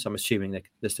the owners. I'm assuming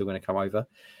they're still going to come over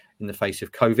in the face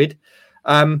of COVID.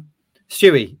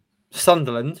 Stewie,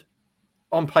 Sunderland,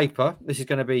 on paper, this is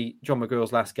going to be John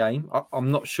McGreal's last game.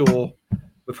 I'm not sure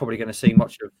we're probably going to see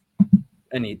much of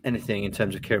anything in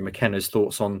terms of Kieran McKenna's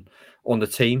thoughts on the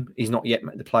team. He's not yet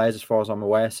met the players as far as I'm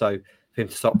aware. So for him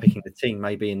to start picking the team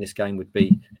maybe in this game would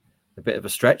be a bit of a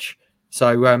stretch.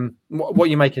 So what are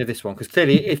you making of this one? Because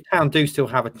clearly if Town do still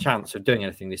have a chance of doing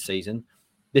anything this season,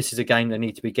 this is a game they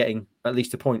need to be getting at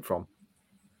least a point from.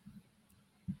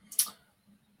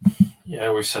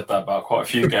 Yeah, we've said that about quite a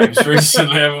few games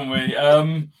recently, haven't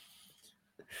we?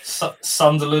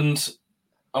 Sunderland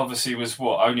obviously was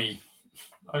only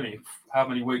how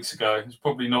many weeks ago? It's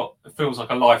probably not, it feels like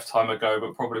a lifetime ago,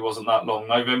 but probably wasn't that long.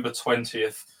 November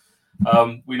 20th.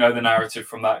 We know the narrative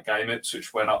from that game.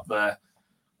 Ipswich went up there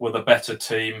with a better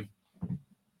team,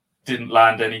 didn't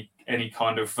land any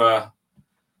kind of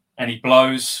any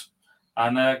blows,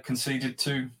 and conceded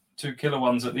two killer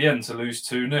ones at the end to lose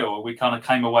 2-0. We kind of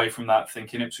came away from that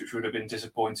thinking Ipswich would have been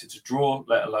disappointed to draw,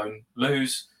 let alone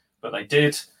lose, but they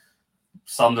did.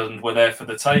 Sunderland were there for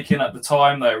the taking at the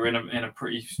time. They were in a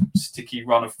pretty sticky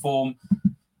run of form,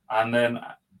 and then,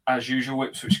 as usual,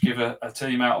 Ipswich give a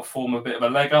team out of form a bit of a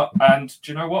leg up. And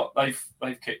do you know what?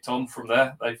 They've kicked on from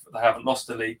there. They haven't lost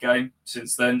a league game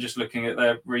since then. Just looking at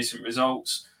their recent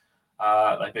results,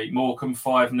 they beat Morecambe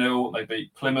 5-0. They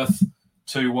beat Plymouth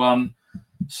 2-1.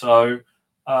 So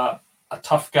a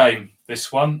tough game,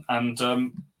 this one. And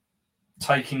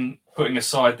putting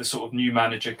aside the sort of new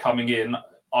manager coming in,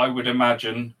 I would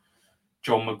imagine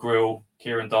John McGreal,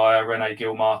 Kieran Dyer, Rene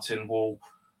Gilmartin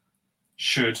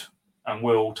should and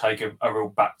will take a real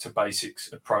back to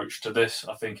basics approach to this.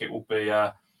 I think it will be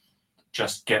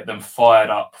just get them fired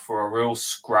up for a real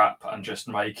scrap and just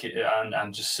make it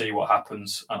and just see what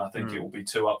happens. And I think it will be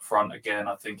two up front again.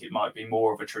 I think it might be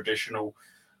more of a traditional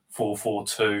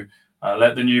 4-4-2.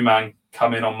 Let the new man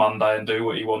come in on Monday and do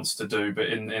what he wants to do. But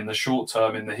in the short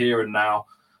term, in the here and now,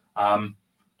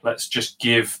 let's just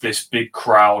give this big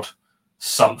crowd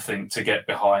something to get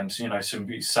behind. Sam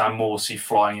Morsy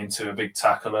flying into a big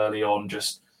tackle early on,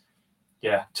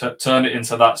 turn it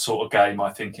into that sort of game,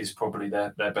 I think is probably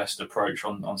their best approach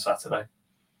on Saturday.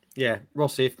 Yeah,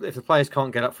 Rossi, if the players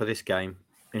can't get up for this game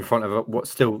in front of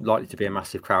what's still likely to be a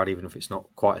massive crowd, even if it's not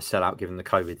quite a sellout given the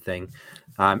COVID thing,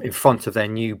 in front of their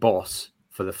new boss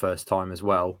for the first time as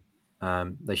well,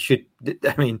 this should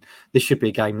be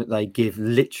a game that they give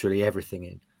literally everything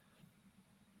in.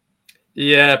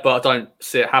 Yeah, but I don't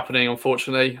see it happening,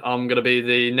 unfortunately. I'm going to be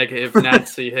the negative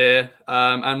Nancy here.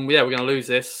 We're going to lose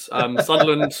this.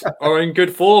 Sunderland are in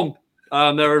good form.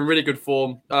 They're in really good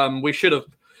form. We should have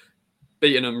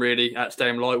beaten them, really, at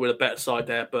Stadium Light with a better side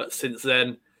there. But since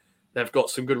then, they've got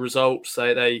some good results.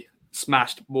 They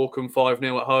smashed Morecambe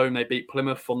 5-0 at home. They beat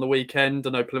Plymouth on the weekend. I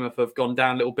know Plymouth have gone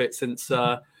down a little bit since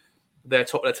their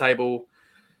top of the table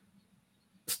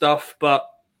stuff, but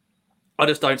I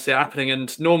just don't see it happening.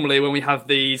 And normally when we have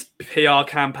these PR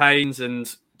campaigns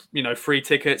and, free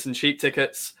tickets and cheap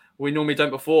tickets, we normally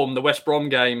don't perform. The West Brom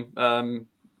game, when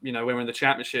we're in the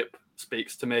Championship,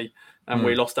 speaks to me, and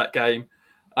we lost that game.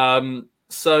 I'm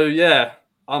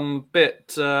a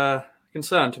bit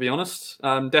concerned, to be honest.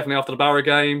 Definitely after the Barrow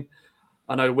game.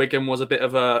 I know Wigan was a bit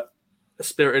of a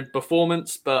spirited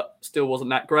performance, but still wasn't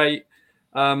that great.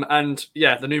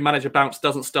 The new manager bounce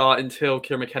doesn't start until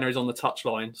Kieran McKenna is on the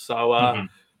touchline. So,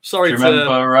 sorry. Do you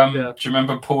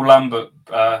remember Paul Lambert?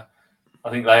 I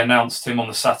think they announced him on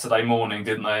the Saturday morning,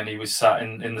 didn't they? And he was sat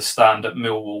in the stand at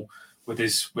Millwall with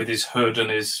his hood and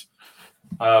his,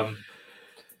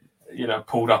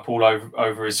 pulled up all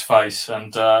over his face.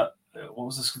 And what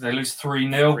was this? They lose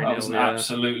 3-0. That was an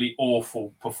absolutely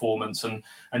awful performance. And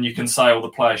you can say all the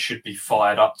players should be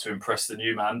fired up to impress the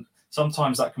new man.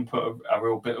 Sometimes that can put a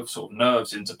real bit of sort of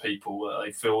nerves into people, that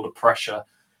they feel the pressure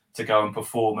to go and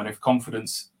perform. And if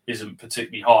confidence isn't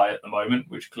particularly high at the moment,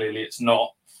 which clearly it's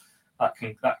not, that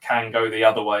can go the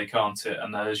other way, can't it?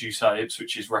 And as you say,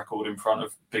 Ipswich's record in front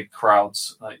of big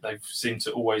crowds, they've seemed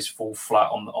to always fall flat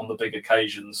on the big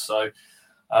occasions. So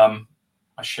I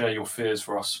share your fears,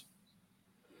 Ross.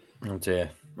 Oh dear.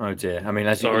 I mean,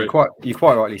 as you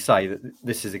quite rightly say, that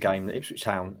this is a game that Ipswich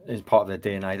Town is part of their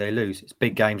DNA. They lose. It's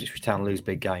big games. Ipswich Town lose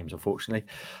big games, unfortunately.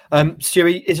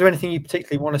 Stewie, is there anything you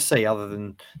particularly want to see other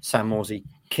than Sam Morsy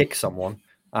kick someone?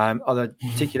 Are there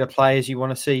particular players you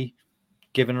want to see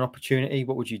given an opportunity?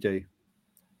 What would you do?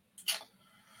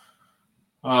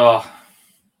 I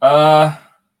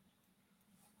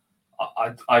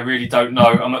really don't know.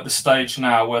 I'm at the stage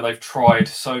now where they've tried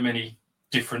so many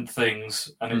different things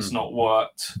and it's not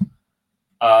worked.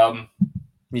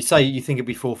 You say you think it'd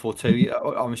be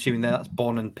 4-4-2. I'm assuming that's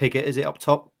Bonne and Piggott, is it, up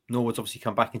top? Norwood's obviously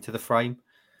come back into the frame.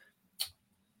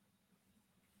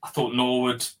 I thought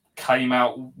Norwood came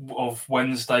out of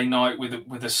Wednesday night with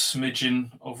a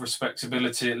smidgen of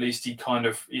respectability. At least he kind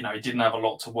of, he didn't have a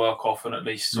lot to work off, and at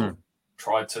least sort of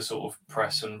tried to sort of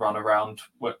press and run around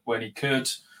when he could.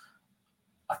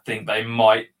 I think they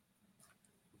might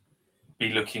be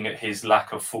looking at his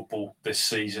lack of football this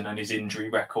season and his injury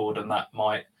record, and that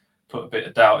might put a bit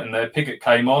of doubt in there. Piggott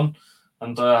came on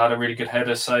and had a really good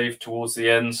header save towards the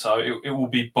end, so it will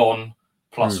be Bonne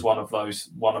plus one of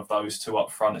those two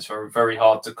up front. It's very, very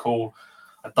hard to call.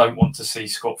 I don't want to see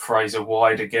Scott Fraser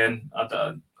wide again.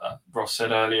 Ross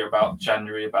said earlier about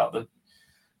January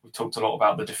we talked a lot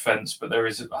about the defence, but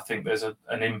there's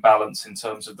an imbalance in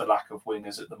terms of the lack of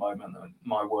wingers at the moment.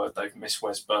 My word, they've missed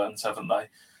Wes Burns, haven't they?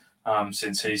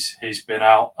 Since he's been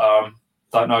out.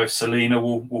 Don't know if Selina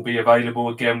will be available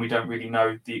again. We don't really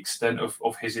know the extent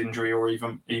of his injury or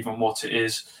even what it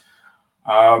is.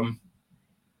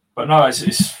 But no, I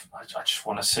just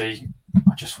want to see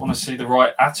the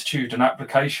right attitude and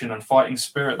application and fighting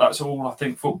spirit. That's all I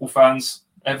think football fans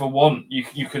ever want.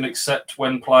 You can accept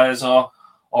when players are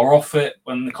off it,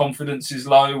 when the confidence is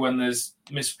low, when there's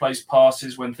misplaced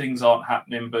passes, when things aren't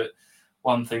happening. But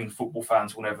one thing football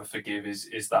fans will never forgive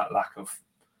is that lack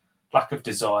of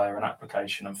desire and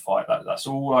application and fight. That's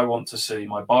all I want to see.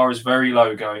 My bar is very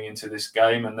low going into this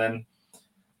game, and then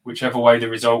whichever way the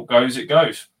result goes, it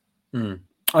goes.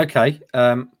 Okay.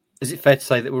 Is it fair to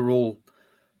say that we're all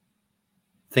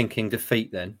thinking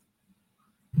defeat then?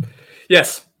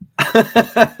 Yes.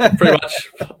 Pretty much.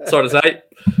 Sorry to say.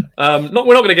 We're not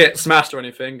going to get smashed or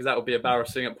anything, because that would be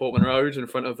embarrassing at Portman Road in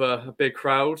front of a big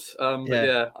crowd. But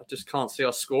I just can't see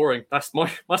us scoring. That's my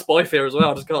fear as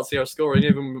well. I just can't see us scoring,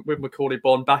 even with Macaulay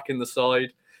Bonne back in the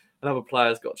side. another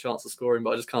player's got a chance of scoring,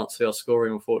 but I just can't see us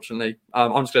scoring, unfortunately.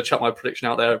 I'm just going to chuck my prediction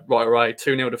out there right away.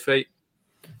 2-0 defeat.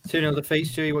 2-0 defeat,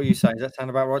 Stewie. What are you saying? Does that sound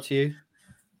about right to you?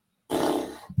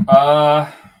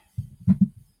 I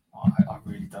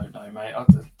really don't know, mate.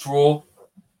 Draw.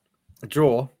 A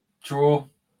draw? Draw.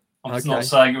 I'm just not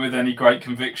saying it with any great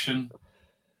conviction.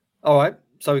 All right.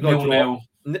 So we've got 0-0.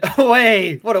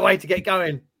 Hey, what a way to get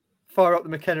going. Fire up the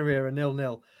McKenna era,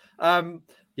 0-0.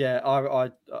 Yeah,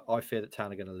 I fear that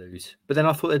Town are going to lose. But then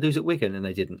I thought they'd lose at Wigan and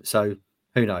they didn't. So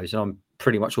who knows? And I'm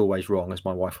pretty much always wrong, as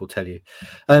my wife will tell you.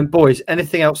 Boys,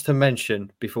 anything else to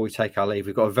mention before we take our leave?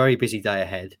 We've got a very busy day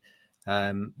ahead.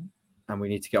 And we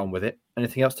need to get on with it.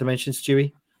 Anything else to mention,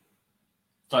 Stewie?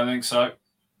 Don't think so.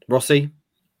 Rossi?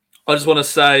 I just want to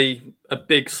say a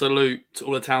big salute to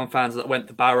all the Town fans that went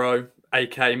to Barrow,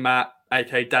 AK Matt,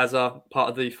 AK Dazza, part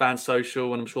of the fan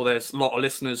social, and I'm sure there's a lot of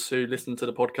listeners who listen to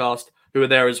the podcast who are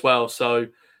there as well. So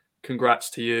congrats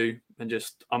to you and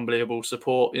just unbelievable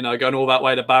support. You know, going all that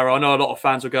way to Barrow. I know a lot of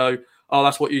fans will go, oh,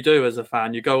 that's what you do as a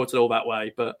fan. You go all that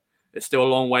way, but it's still a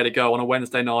long way to go on a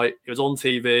Wednesday night. It was on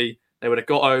TV. They would have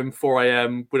got home 4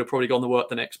 a.m., would have probably gone to work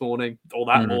the next morning or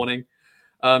that morning.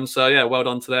 So, yeah, well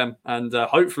done to them. And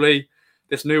hopefully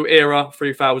this new era,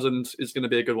 3000, is going to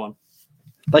be a good one.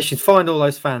 They should find all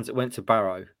those fans that went to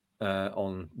Barrow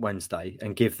on Wednesday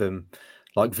and give them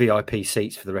like VIP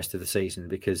seats for the rest of the season,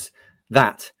 because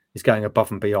that is going above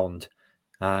and beyond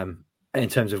in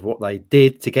terms of what they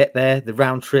did to get there, the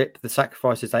round trip, the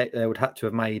sacrifices they would have to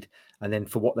have made, and then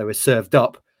for what they were served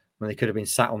up when they could have been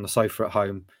sat on the sofa at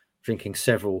home drinking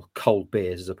several cold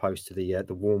beers as opposed to the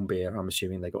warm beer. I'm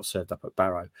assuming they got served up at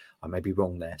Barrow. I may be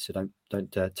wrong there, so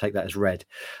don't take that as read.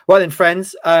 Well then,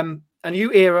 friends, a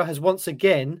new era has once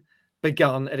again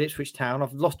begun at Ipswich Town.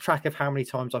 I've lost track of how many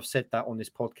times I've said that on this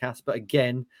podcast, but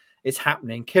again, it's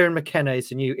happening. Kieran McKenna is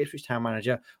the new Ipswich Town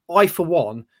manager. I, for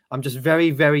one, I'm just very,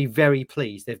 very, very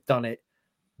pleased they've done it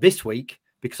this week,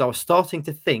 because I was starting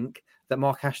to think that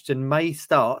Mark Ashton may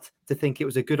start to think it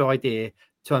was a good idea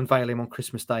to unveil him on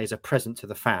Christmas Day as a present to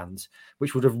the fans,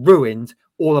 which would have ruined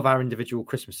all of our individual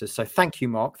Christmases. So thank you,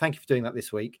 Mark. Thank you for doing that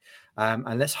this week.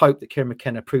 And let's hope that Kieran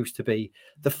McKenna proves to be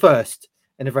the first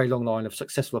in a very long line of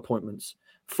successful appointments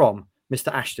from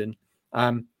Mr. Ashton.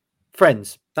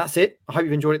 Friends, that's it. I hope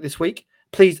you've enjoyed it this week.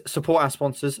 Please support our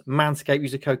sponsors, Manscaped.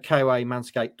 Use the code KOA,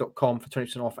 manscaped.com for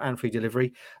 20% off and free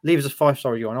delivery. Leave us a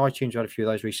 5-star review on iTunes. We had a few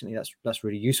of those recently. That's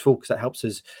really useful because that helps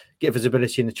us get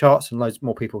visibility in the charts and loads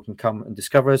more people can come and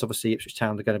discover us. Obviously, Ipswich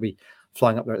Town are going to be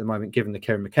flying up there at the moment, given the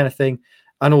Kieran McKenna thing.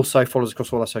 And also follow us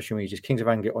across all our social medias, Kings of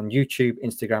Anglia on YouTube,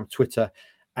 Instagram, Twitter,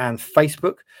 and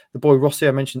Facebook. The boy Rossi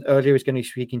I mentioned earlier is going to be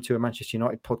speaking to a Manchester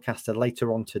United podcaster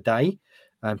later on today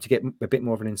to get a bit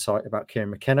more of an insight about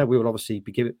Kieran McKenna. We will obviously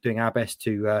be doing our best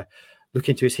to look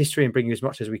into his history and bring you as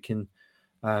much as we can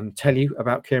tell you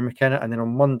about Kieran McKenna. And then on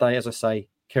Monday, as I say,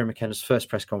 Kieran McKenna's first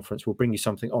press conference, we'll bring you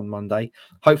something on Monday.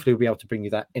 Hopefully we'll be able to bring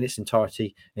you that in its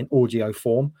entirety in audio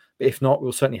form. But if not,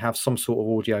 we'll certainly have some sort of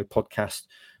audio podcast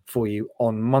for you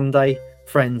on Monday.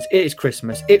 Friends, it is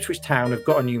Christmas. Ipswich Town have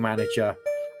got a new manager.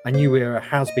 A new era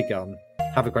has begun.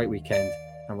 Have a great weekend,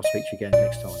 and we'll speak to you again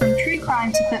next time. From true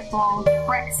crime to football,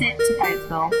 Brexit to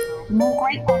Cokeville. For more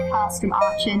great podcasts from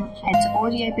Archon, head to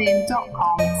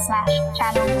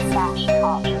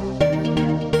audioboom.com/channel/Archon.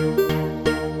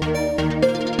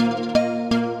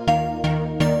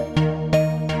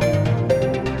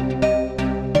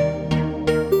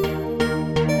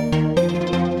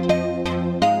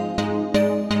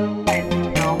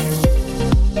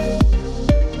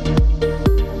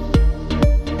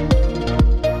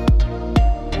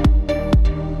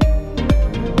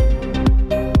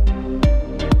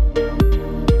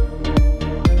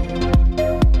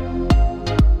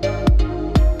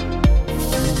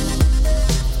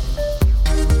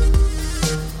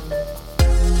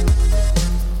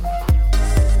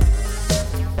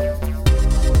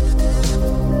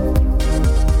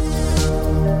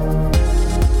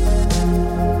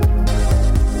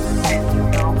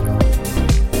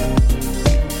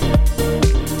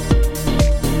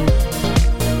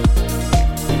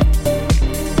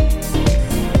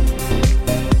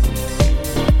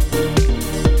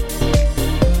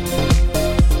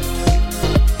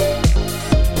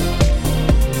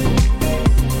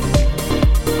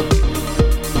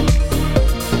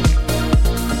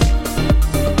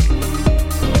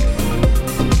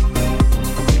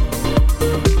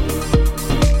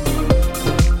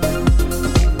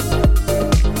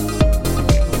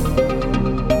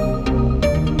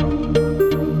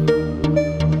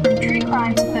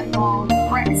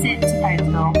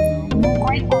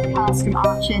 From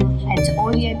Archon, head to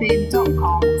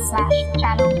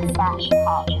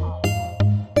audioboom.com/channel/Archon.